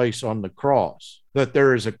taking place on the cross, that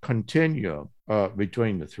there is a continuum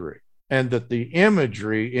between the three, and that the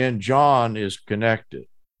imagery in John is connected.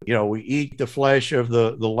 We eat the flesh of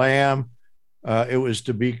the lamb. It was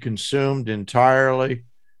to be consumed entirely.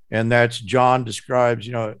 And that's John describes,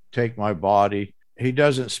 take my body. He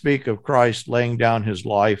doesn't speak of Christ laying down his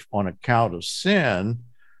life on account of sin,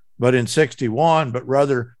 but in 61, but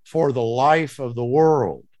rather for the life of the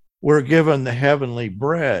world. We're given the heavenly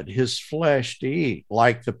bread, his flesh to eat,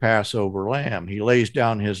 like the Passover lamb. He lays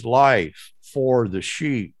down his life for the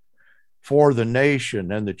sheep, for the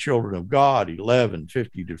nation and the children of God,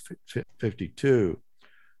 11:50 to 52.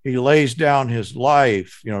 He lays down his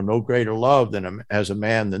life, no greater love as a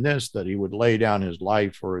man than this, that he would lay down his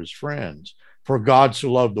life for his friends. For God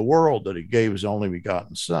so loved the world that he gave his only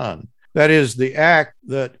begotten Son. That is the act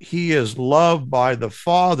that he is loved by the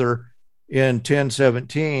Father in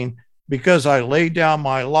 10:17, because I lay down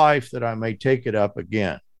my life that I may take it up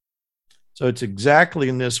again. So it's exactly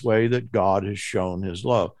in this way that God has shown his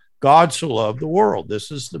love. God so loved the world.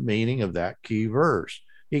 This is the meaning of that key verse.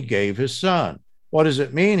 He gave his Son. What does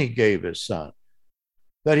it mean he gave his Son?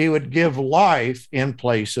 That he would give life in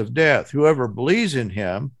place of death. Whoever believes in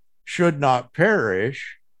him should not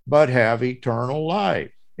perish, but have eternal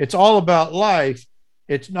life. It's all about life.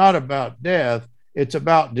 It's not about death. It's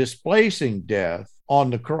about displacing death on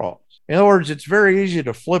the cross. In other words, it's very easy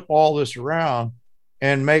to flip all this around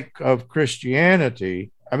and make of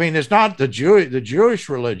Christianity. I mean, it's not the Jewish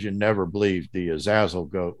religion never believed the Azazel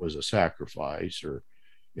goat was a sacrifice, or,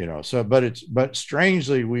 but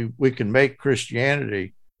strangely, we can make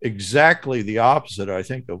Christianity exactly the opposite, I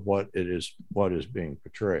think, of what is being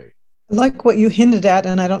portrayed. I like what you hinted at,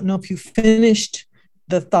 and I don't know if you finished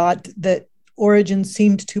the thought that Origen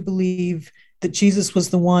seemed to believe that Jesus was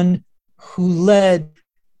the one who led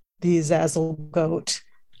the Azazel goat.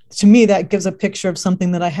 To me, that gives a picture of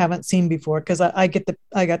something that I haven't seen before, because I got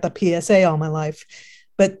the PSA all my life.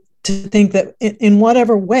 But to think that in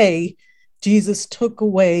whatever way Jesus took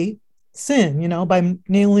away sin, by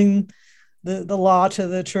nailing the law to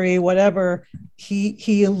the tree, whatever,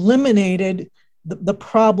 he eliminated the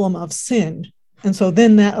problem of sin. And so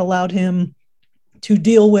then that allowed him to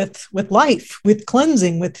deal with life, with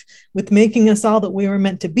cleansing, with making us all that we were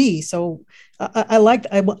meant to be. So I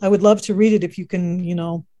would love to read it if you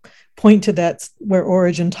can, point to that where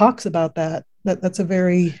Origen talks about that. That's a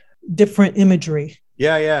very different imagery.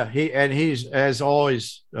 Yeah. He's, as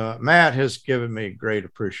always, Matt has given me great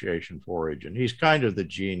appreciation for Origen. He's kind of the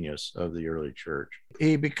genius of the early church.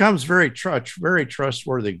 He becomes very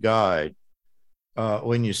trustworthy guide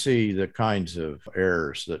when you see the kinds of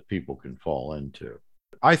errors that people can fall into.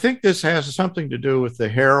 I think this has something to do with the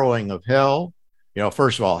harrowing of hell.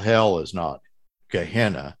 First of all, hell is not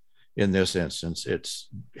Gehenna in this instance. It's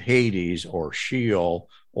Hades or Sheol,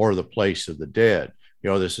 or the place of the dead.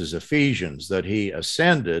 This is Ephesians, that he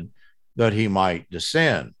ascended that he might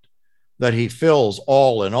descend, that he fills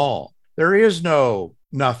all in all. There is no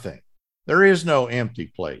nothing. There is no empty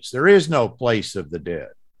place. There is no place of the dead.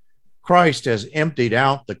 Christ has emptied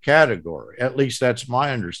out the category. At least that's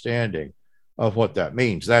my understanding of what that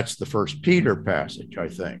means. That's the First Peter passage, I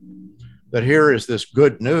think, that here is this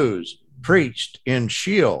good news preached in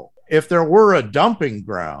Sheol. If there were a dumping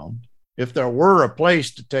ground, if there were a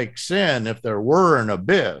place to take sin, if there were an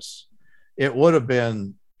abyss, it would have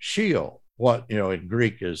been Sheol, what in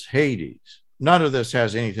Greek is Hades. None of this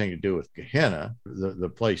has anything to do with Gehenna. The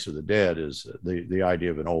place of the dead is the idea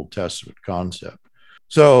of an Old Testament concept.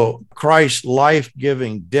 So Christ's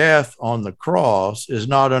life-giving death on the cross is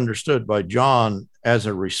not understood by John as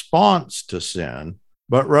a response to sin,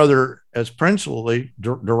 but rather as principally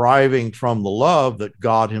deriving from the love that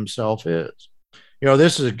God himself is.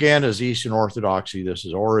 This is, again, as Eastern Orthodoxy, this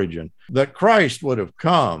is Origen, that Christ would have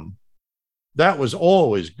come. That was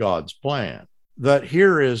always God's plan. That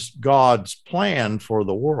here is God's plan for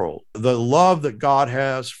the world. The love that God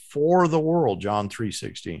has for the world, John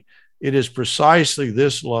 3:16. It is precisely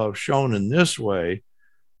this love shown in this way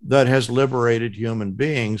that has liberated human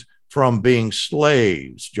beings from being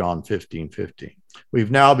slaves, John 15:15.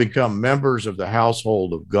 We've now become members of the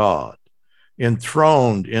household of God,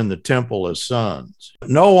 enthroned in the temple as sons.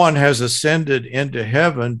 No one has ascended into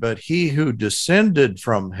heaven but he who descended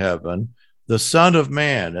from heaven, the Son of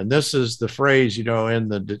Man. And this is the phrase, in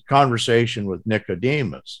the conversation with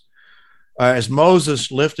Nicodemus. As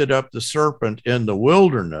Moses lifted up the serpent in the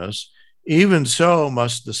wilderness, even so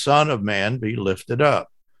must the Son of Man be lifted up,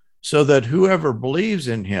 so that whoever believes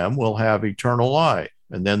in him will have eternal life.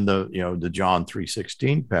 And then the John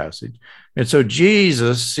 3:16 passage. And so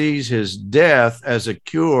Jesus sees his death as a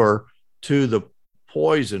cure to the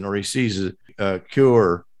poison, or he sees a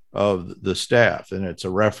cure of the staff, and it's a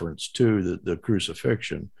reference to the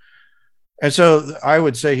crucifixion. And so I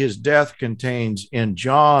would say his death contains in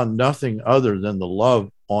John nothing other than the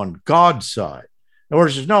love on God's side. In other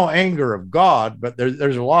words, there's no anger of God, but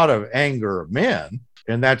there's a lot of anger of men.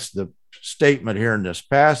 And that's the statement here in this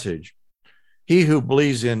passage. He who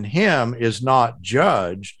believes in him is not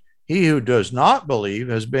judged. He who does not believe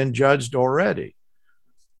has been judged already.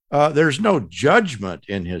 There's no judgment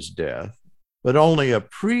in his death, but only a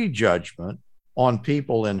prejudgment on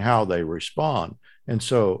people and how they respond. And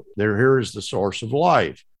so here is the source of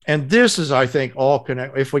life. And this is, I think, all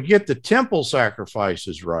connected. If we get the temple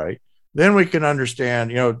sacrifices right, then we can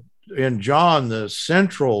understand, in John, the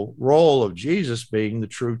central role of Jesus being the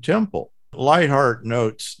true temple. Lightheart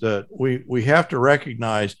notes that we have to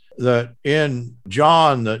recognize that in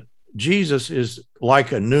John, that Jesus is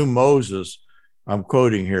like a new Moses, I'm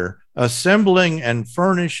quoting here, assembling and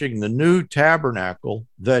furnishing the new tabernacle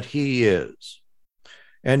that he is,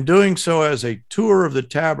 and doing so as a tour of the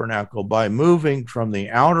tabernacle by moving from the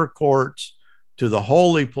outer courts to the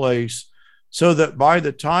holy place, so that by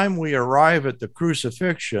the time we arrive at the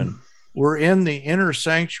crucifixion, we're in the inner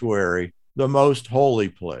sanctuary, the most holy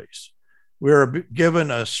place. We are given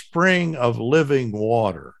a spring of living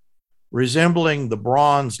water. resembling the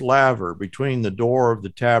bronze laver between the door of the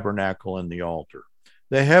tabernacle and the altar,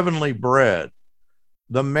 the heavenly bread,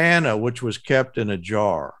 the manna which was kept in a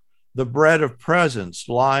jar, the bread of presence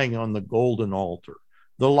lying on the golden altar,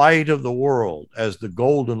 the light of the world as the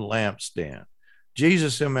golden lampstand,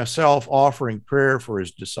 Jesus himself offering prayer for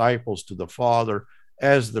his disciples to the Father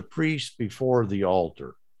as the priest before the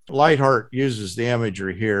altar. Lightheart uses the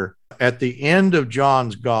imagery here. At the end of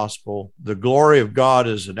John's gospel, the glory of God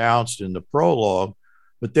is announced in the prologue,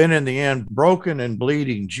 but then in the end, broken and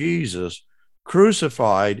bleeding Jesus,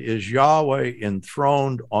 crucified, is Yahweh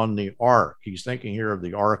enthroned on the ark. He's thinking here of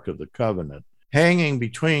the Ark of the Covenant, hanging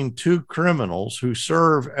between two criminals who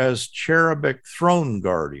serve as cherubic throne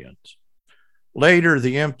guardians. Later,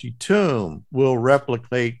 the empty tomb will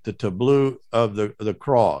replicate the tableau of the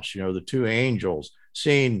cross, the two angels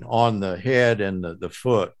seen on the head and the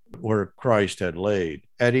foot where Christ had laid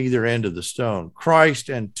at either end of the stone. Christ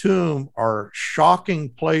and tomb are shocking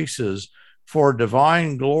places for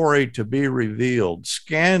divine glory to be revealed,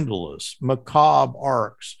 scandalous, macabre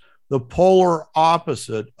arcs, the polar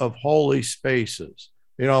opposite of holy spaces.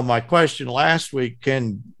 My question last week,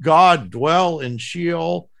 can God dwell in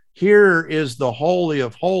Sheol? Here is the Holy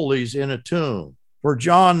of Holies in a tomb. For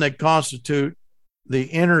John, they constitute the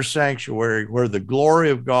inner sanctuary where the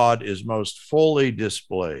glory of God is most fully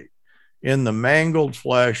displayed. In the mangled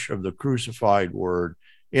flesh of the crucified Word,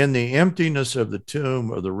 in the emptiness of the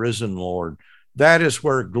tomb of the risen Lord, that is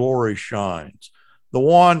where glory shines. The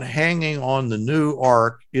one hanging on the new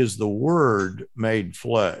ark is the Word made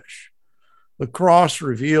flesh. The cross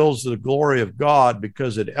reveals the glory of God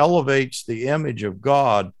because it elevates the image of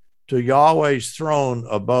God to Yahweh's throne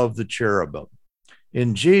above the cherubim.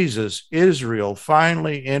 In Jesus, Israel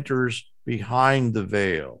finally enters behind the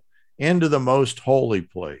veil into the most holy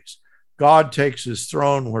place. God takes his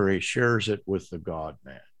throne where he shares it with the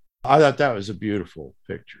God-man. I thought that was a beautiful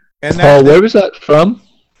picture. And where was that from?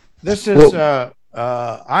 This is,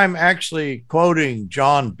 I'm actually quoting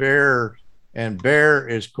John Behr, and Behr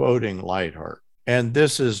is quoting Lightheart. And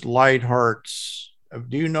this is Lightheart's,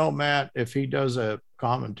 do you know, Matt, if he does a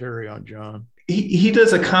commentary on John? He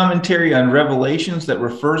does a commentary on Revelations that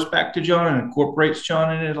refers back to John and incorporates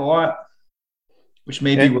John in it a lot, which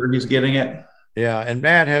may be where he's getting it. Yeah, and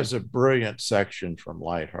Matt has a brilliant section from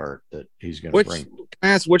Lightheart that he's going to bring. Can I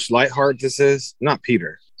ask which Lightheart this is? Not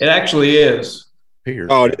Peter. It actually is. Peter.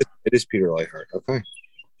 Oh, it is Peter Lightheart. Okay.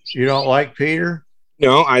 You don't like Peter?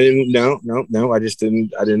 No, I didn't. No. I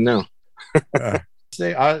didn't know.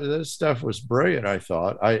 This stuff was brilliant, I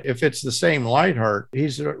thought. If it's the same Lightheart,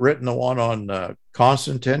 he's written the one on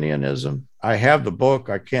Constantinianism. I have the book.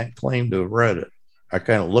 I can't claim to have read it. I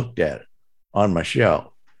kind of looked at it on my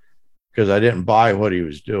shelf because I didn't buy what he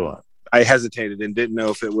was doing. I hesitated and didn't know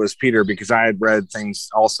if it was Peter because I had read things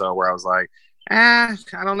also where I was like, I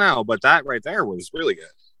don't know. But that right there was really good.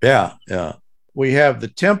 Yeah. We have the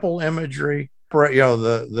temple imagery.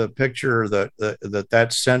 The picture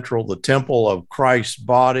that's central, the temple of Christ's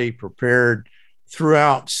body prepared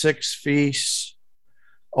throughout 6 feasts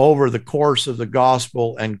over the course of the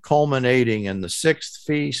gospel and culminating in the 6th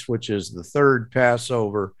feast, which is the 3rd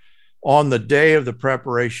Passover, on the day of the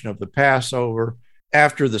preparation of the Passover,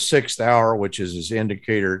 after the 6th hour, which is his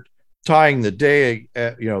indicator, tying the day,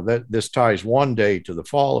 that this ties one day to the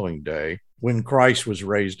following day when Christ was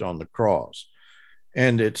raised on the cross.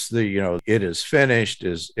 And it's it is finished,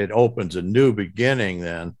 it opens a new beginning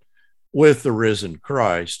then with the risen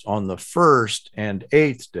Christ on the 1st and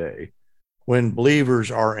 8th day when believers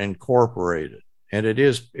are incorporated. And it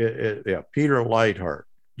is Peter Lightheart.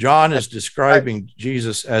 John is describing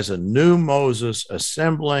Jesus as a new Moses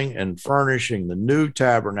assembling and furnishing the new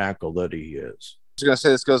tabernacle that he is. I was going to say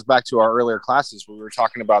this goes back to our earlier classes where we were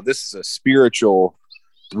talking about this is a spiritual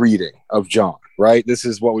reading of John, right? This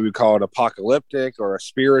is what we would call an apocalyptic or a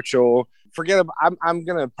spiritual. I'm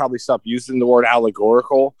going to probably stop using the word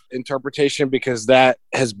allegorical interpretation because that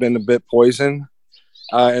has been a bit poison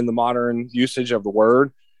in the modern usage of the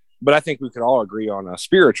word. But I think we could all agree on a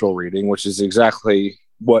spiritual reading, which is exactly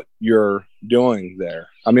what you're doing there.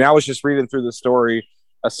 I mean, I was just reading through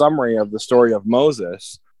a summary of the story of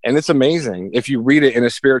Moses. And it's amazing. If you read it in a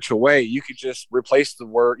spiritual way, you could just replace the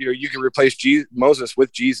word, you can replace Moses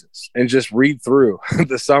with Jesus and just read through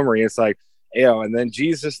the summary. It's like, and then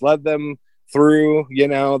Jesus led them through,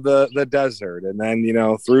 the desert and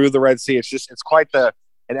then, through the Red Sea. It's quite an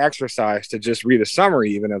exercise to just read a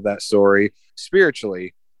summary even of that story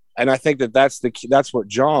spiritually. And I think that's what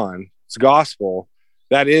John's gospel,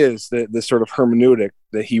 that is the sort of hermeneutic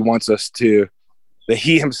that he wants us to, that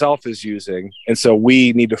he himself is using. And so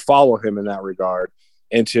we need to follow him in that regard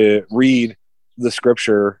and to read the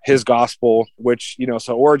scripture, his gospel, which,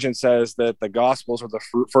 so Origen says that the gospels are the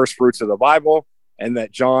first fruits of the Bible, and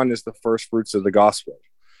that John is the first fruits of the gospel.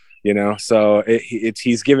 So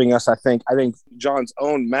he's giving us, I think John's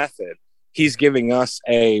own method, he's giving us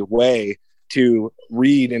a way to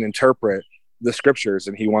read and interpret the scriptures,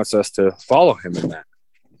 and he wants us to follow him in that,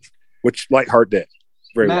 which Lightheart did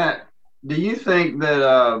very Matt, well. do you think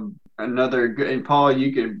that and Paul,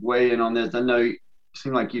 you could weigh in on this. I know you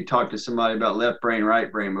seem like you talked to somebody about left brain,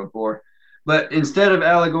 right brain before, but instead of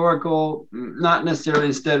allegorical, not necessarily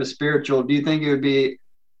instead of spiritual, do you think it would be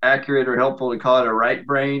accurate or helpful to call it a right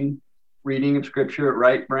brain reading of scripture,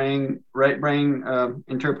 right brain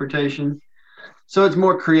interpretation? So it's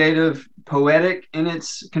more creative, poetic in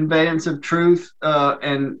its conveyance of truth,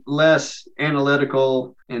 and less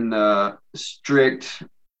analytical in the strict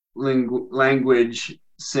language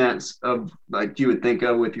sense of like you would think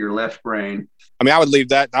of with your left brain. I mean, I'd leave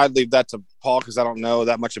that to Paul, because I don't know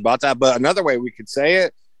that much about that. But another way we could say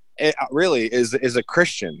it really is a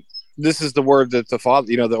Christian. This is the word that the Father,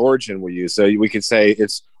 the Origen will use. So we could say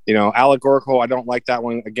it's, allegorical. I don't like that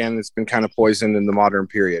one. Again, it's been kind of poisoned in the modern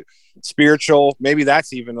period. Spiritual, maybe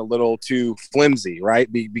that's even a little too flimsy,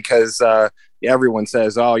 right? Because everyone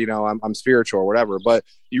says, oh, I'm spiritual or whatever. But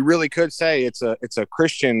you really could say it's a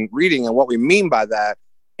Christian reading, and what we mean by that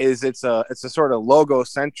is it's a sort of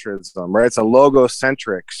logocentrism, right? It's a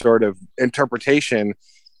logocentric sort of interpretation,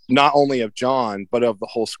 not only of John, but of the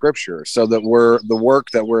whole scripture. So that the work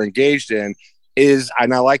that we're engaged in is,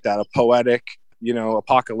 and I like that, a poetic,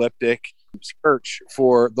 apocalyptic search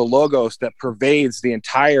for the logos that pervades the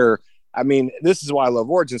entire. I mean, this is why I love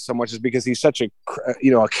Origen so much, is because he's such a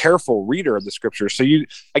careful reader of the scripture. So he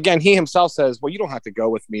himself says, well, you don't have to go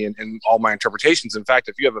with me in all my interpretations. In fact,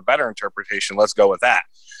 if you have a better interpretation, let's go with that.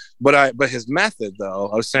 But his method, though,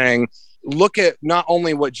 of saying, look at not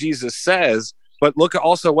only what Jesus says, but look at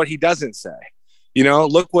also what he doesn't say.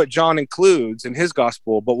 Look what John includes in his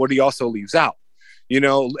gospel, but what he also leaves out.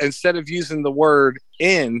 Instead of using the word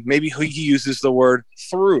in, maybe he uses the word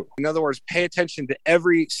through. In other words, pay attention to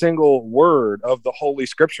every single word of the Holy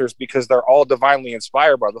Scriptures, because they're all divinely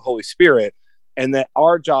inspired by the Holy Spirit. And that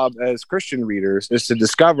our job as Christian readers is to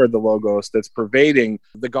discover the logos that's pervading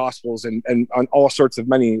the Gospels and on all sorts of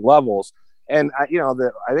many levels. And, I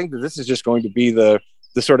think that this is just going to be the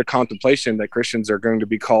sort of contemplation that Christians are going to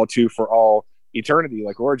be called to for all eternity.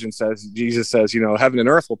 Like Origen says, Jesus says, heaven and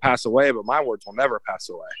earth will pass away, but my words will never pass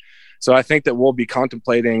away. So I think that we'll be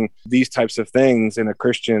contemplating these types of things in a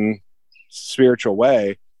Christian spiritual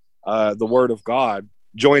way. The word of God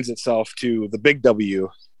joins itself to the big W.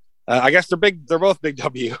 I guess they're both big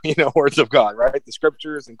W, words of God, right? The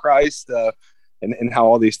scriptures and Christ, and how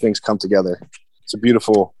all these things come together. It's a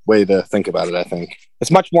beautiful way to think about it. I think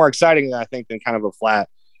it's much more exciting, I think, than kind of a flat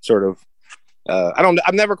sort of,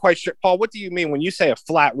 I'm never quite sure. Paul, what do you mean when you say a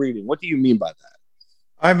flat reading? What do you mean by that?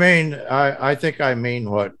 I mean, I think I mean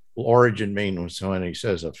what Origen means when he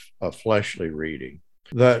says a fleshly reading,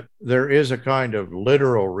 that there is a kind of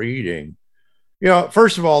literal reading.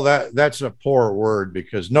 First of all, that's a poor word,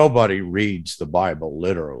 because nobody reads the Bible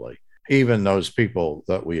literally, even those people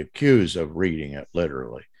that we accuse of reading it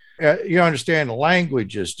literally. You understand,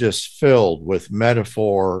 language is just filled with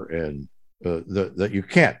metaphor, and that you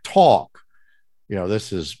can't talk.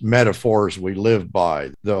 This is metaphors we live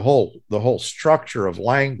by. The whole structure of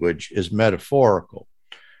language is metaphorical.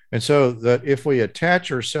 And so that if we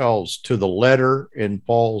attach ourselves to the letter in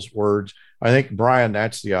Paul's words, I think, Brian,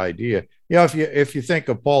 that's the idea. If you think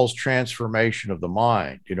of Paul's transformation of the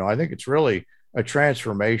mind, I think it's really a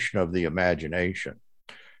transformation of the imagination.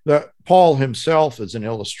 That Paul himself is an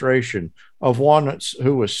illustration of one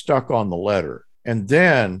who was stuck on the letter. And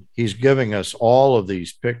then he's giving us all of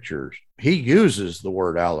these pictures. He uses the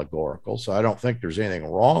word allegorical, so I don't think there's anything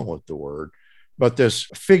wrong with the word, but this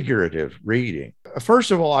figurative reading. First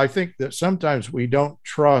of all, I think that sometimes we don't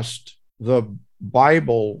trust the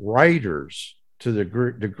Bible writers to the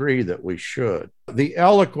degree that we should. The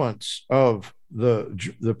eloquence of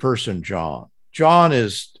the person John. John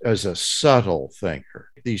is as a subtle thinker.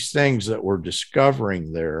 These things that we're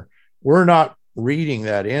discovering there, we're not reading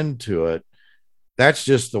that into it. That's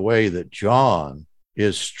just the way that John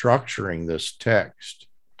is structuring this text.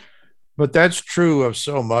 But that's true of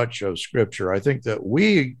so much of Scripture. I think that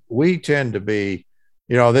we tend to be,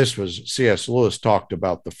 this was C.S. Lewis talked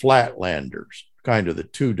about the flatlanders, kind of the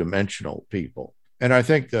two-dimensional people. And I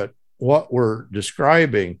think that what we're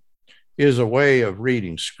describing is a way of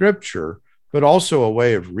reading Scripture, but also a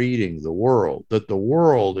way of reading the world, that the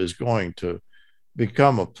world is going to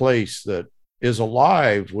become a place that is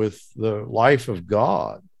alive with the life of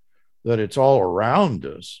God, that it's all around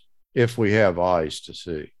us. if we have eyes to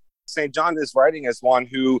see. St. John is writing as one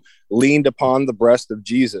who leaned upon the breast of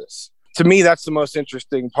Jesus. To me, that's the most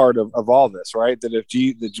interesting part of all this, right? That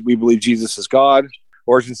that we believe Jesus is God.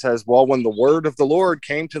 Origen says, well, when the word of the Lord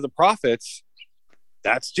came to the prophets,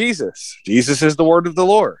 that's Jesus. Jesus is the word of the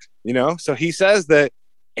Lord, So he says that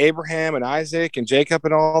Abraham and Isaac and Jacob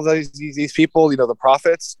and all these people, the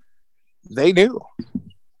prophets, they knew.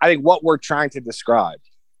 I think what we're trying to describe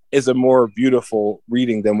is a more beautiful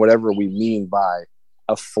reading than whatever we mean by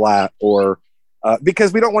a flat or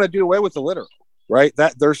because we don't want to do away with the literal, right?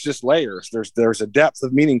 That there's just layers. There's a depth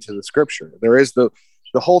of meaning to the scripture. There is the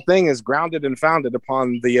whole thing is grounded and founded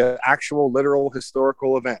upon the actual literal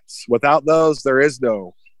historical events. Without those, there is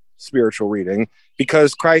no spiritual reading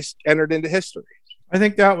because Christ entered into history. I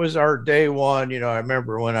think that was our day one. I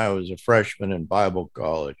remember when I was a freshman in Bible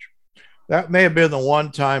college. That may have been the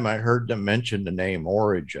one time I heard them mention the name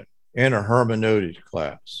Origen in a hermeneutics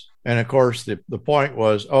class. And of course, the point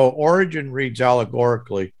was, Origen reads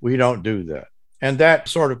allegorically. We don't do that. And that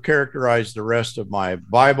sort of characterized the rest of my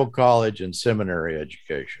Bible college and seminary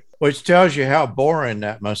education, which tells you how boring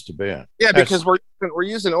that must have been. Yeah, because we're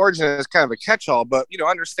using Origen as kind of a catch-all, but,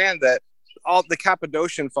 understand that all the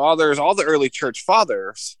Cappadocian fathers, all the early church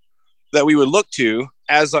fathers that we would look to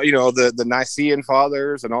as, the Nicene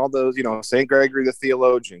fathers and all those, St. Gregory the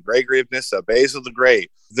theologian, Gregory of Nyssa, Basil the Great,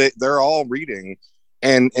 they're all reading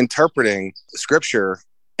and interpreting scripture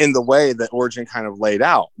in the way that Origen kind of laid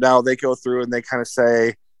out. Now they go through and they kind of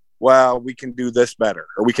say, well, we can do this better,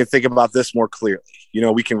 or we can think about this more clearly.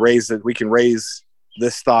 We can raise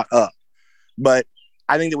this thought up. But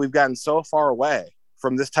I think that we've gotten so far away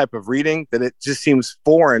from this type of reading that it just seems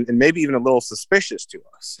foreign and maybe even a little suspicious to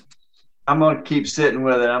us. I'm going to keep sitting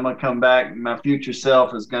with it. I'm going to come back. My future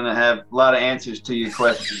self is going to have a lot of answers to your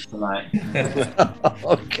questions tonight.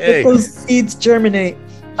 Okay. Let those seeds germinate.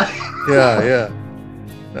 Yeah.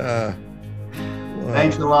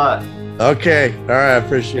 Thanks a lot. Okay. All right. I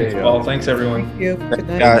appreciate it. Well, thanks, everyone. Thank you. Good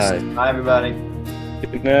night. Good night. Bye, everybody.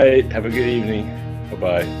 Good night. Have a good evening.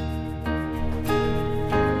 Bye-bye.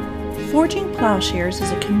 Forging Plowshares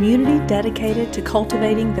is a community dedicated to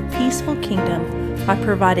cultivating the peaceful kingdom by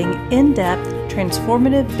providing in-depth,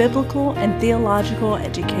 transformative biblical and theological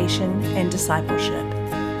education and discipleship.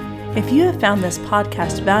 If you have found this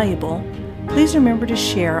podcast valuable, please remember to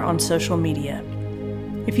share on social media.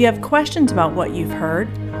 If you have questions about what you've heard,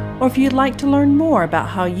 or if you'd like to learn more about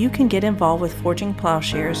how you can get involved with Forging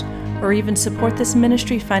Plowshares or even support this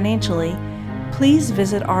ministry financially, please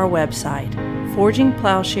visit our website,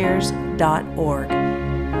 forgingplowshares.org.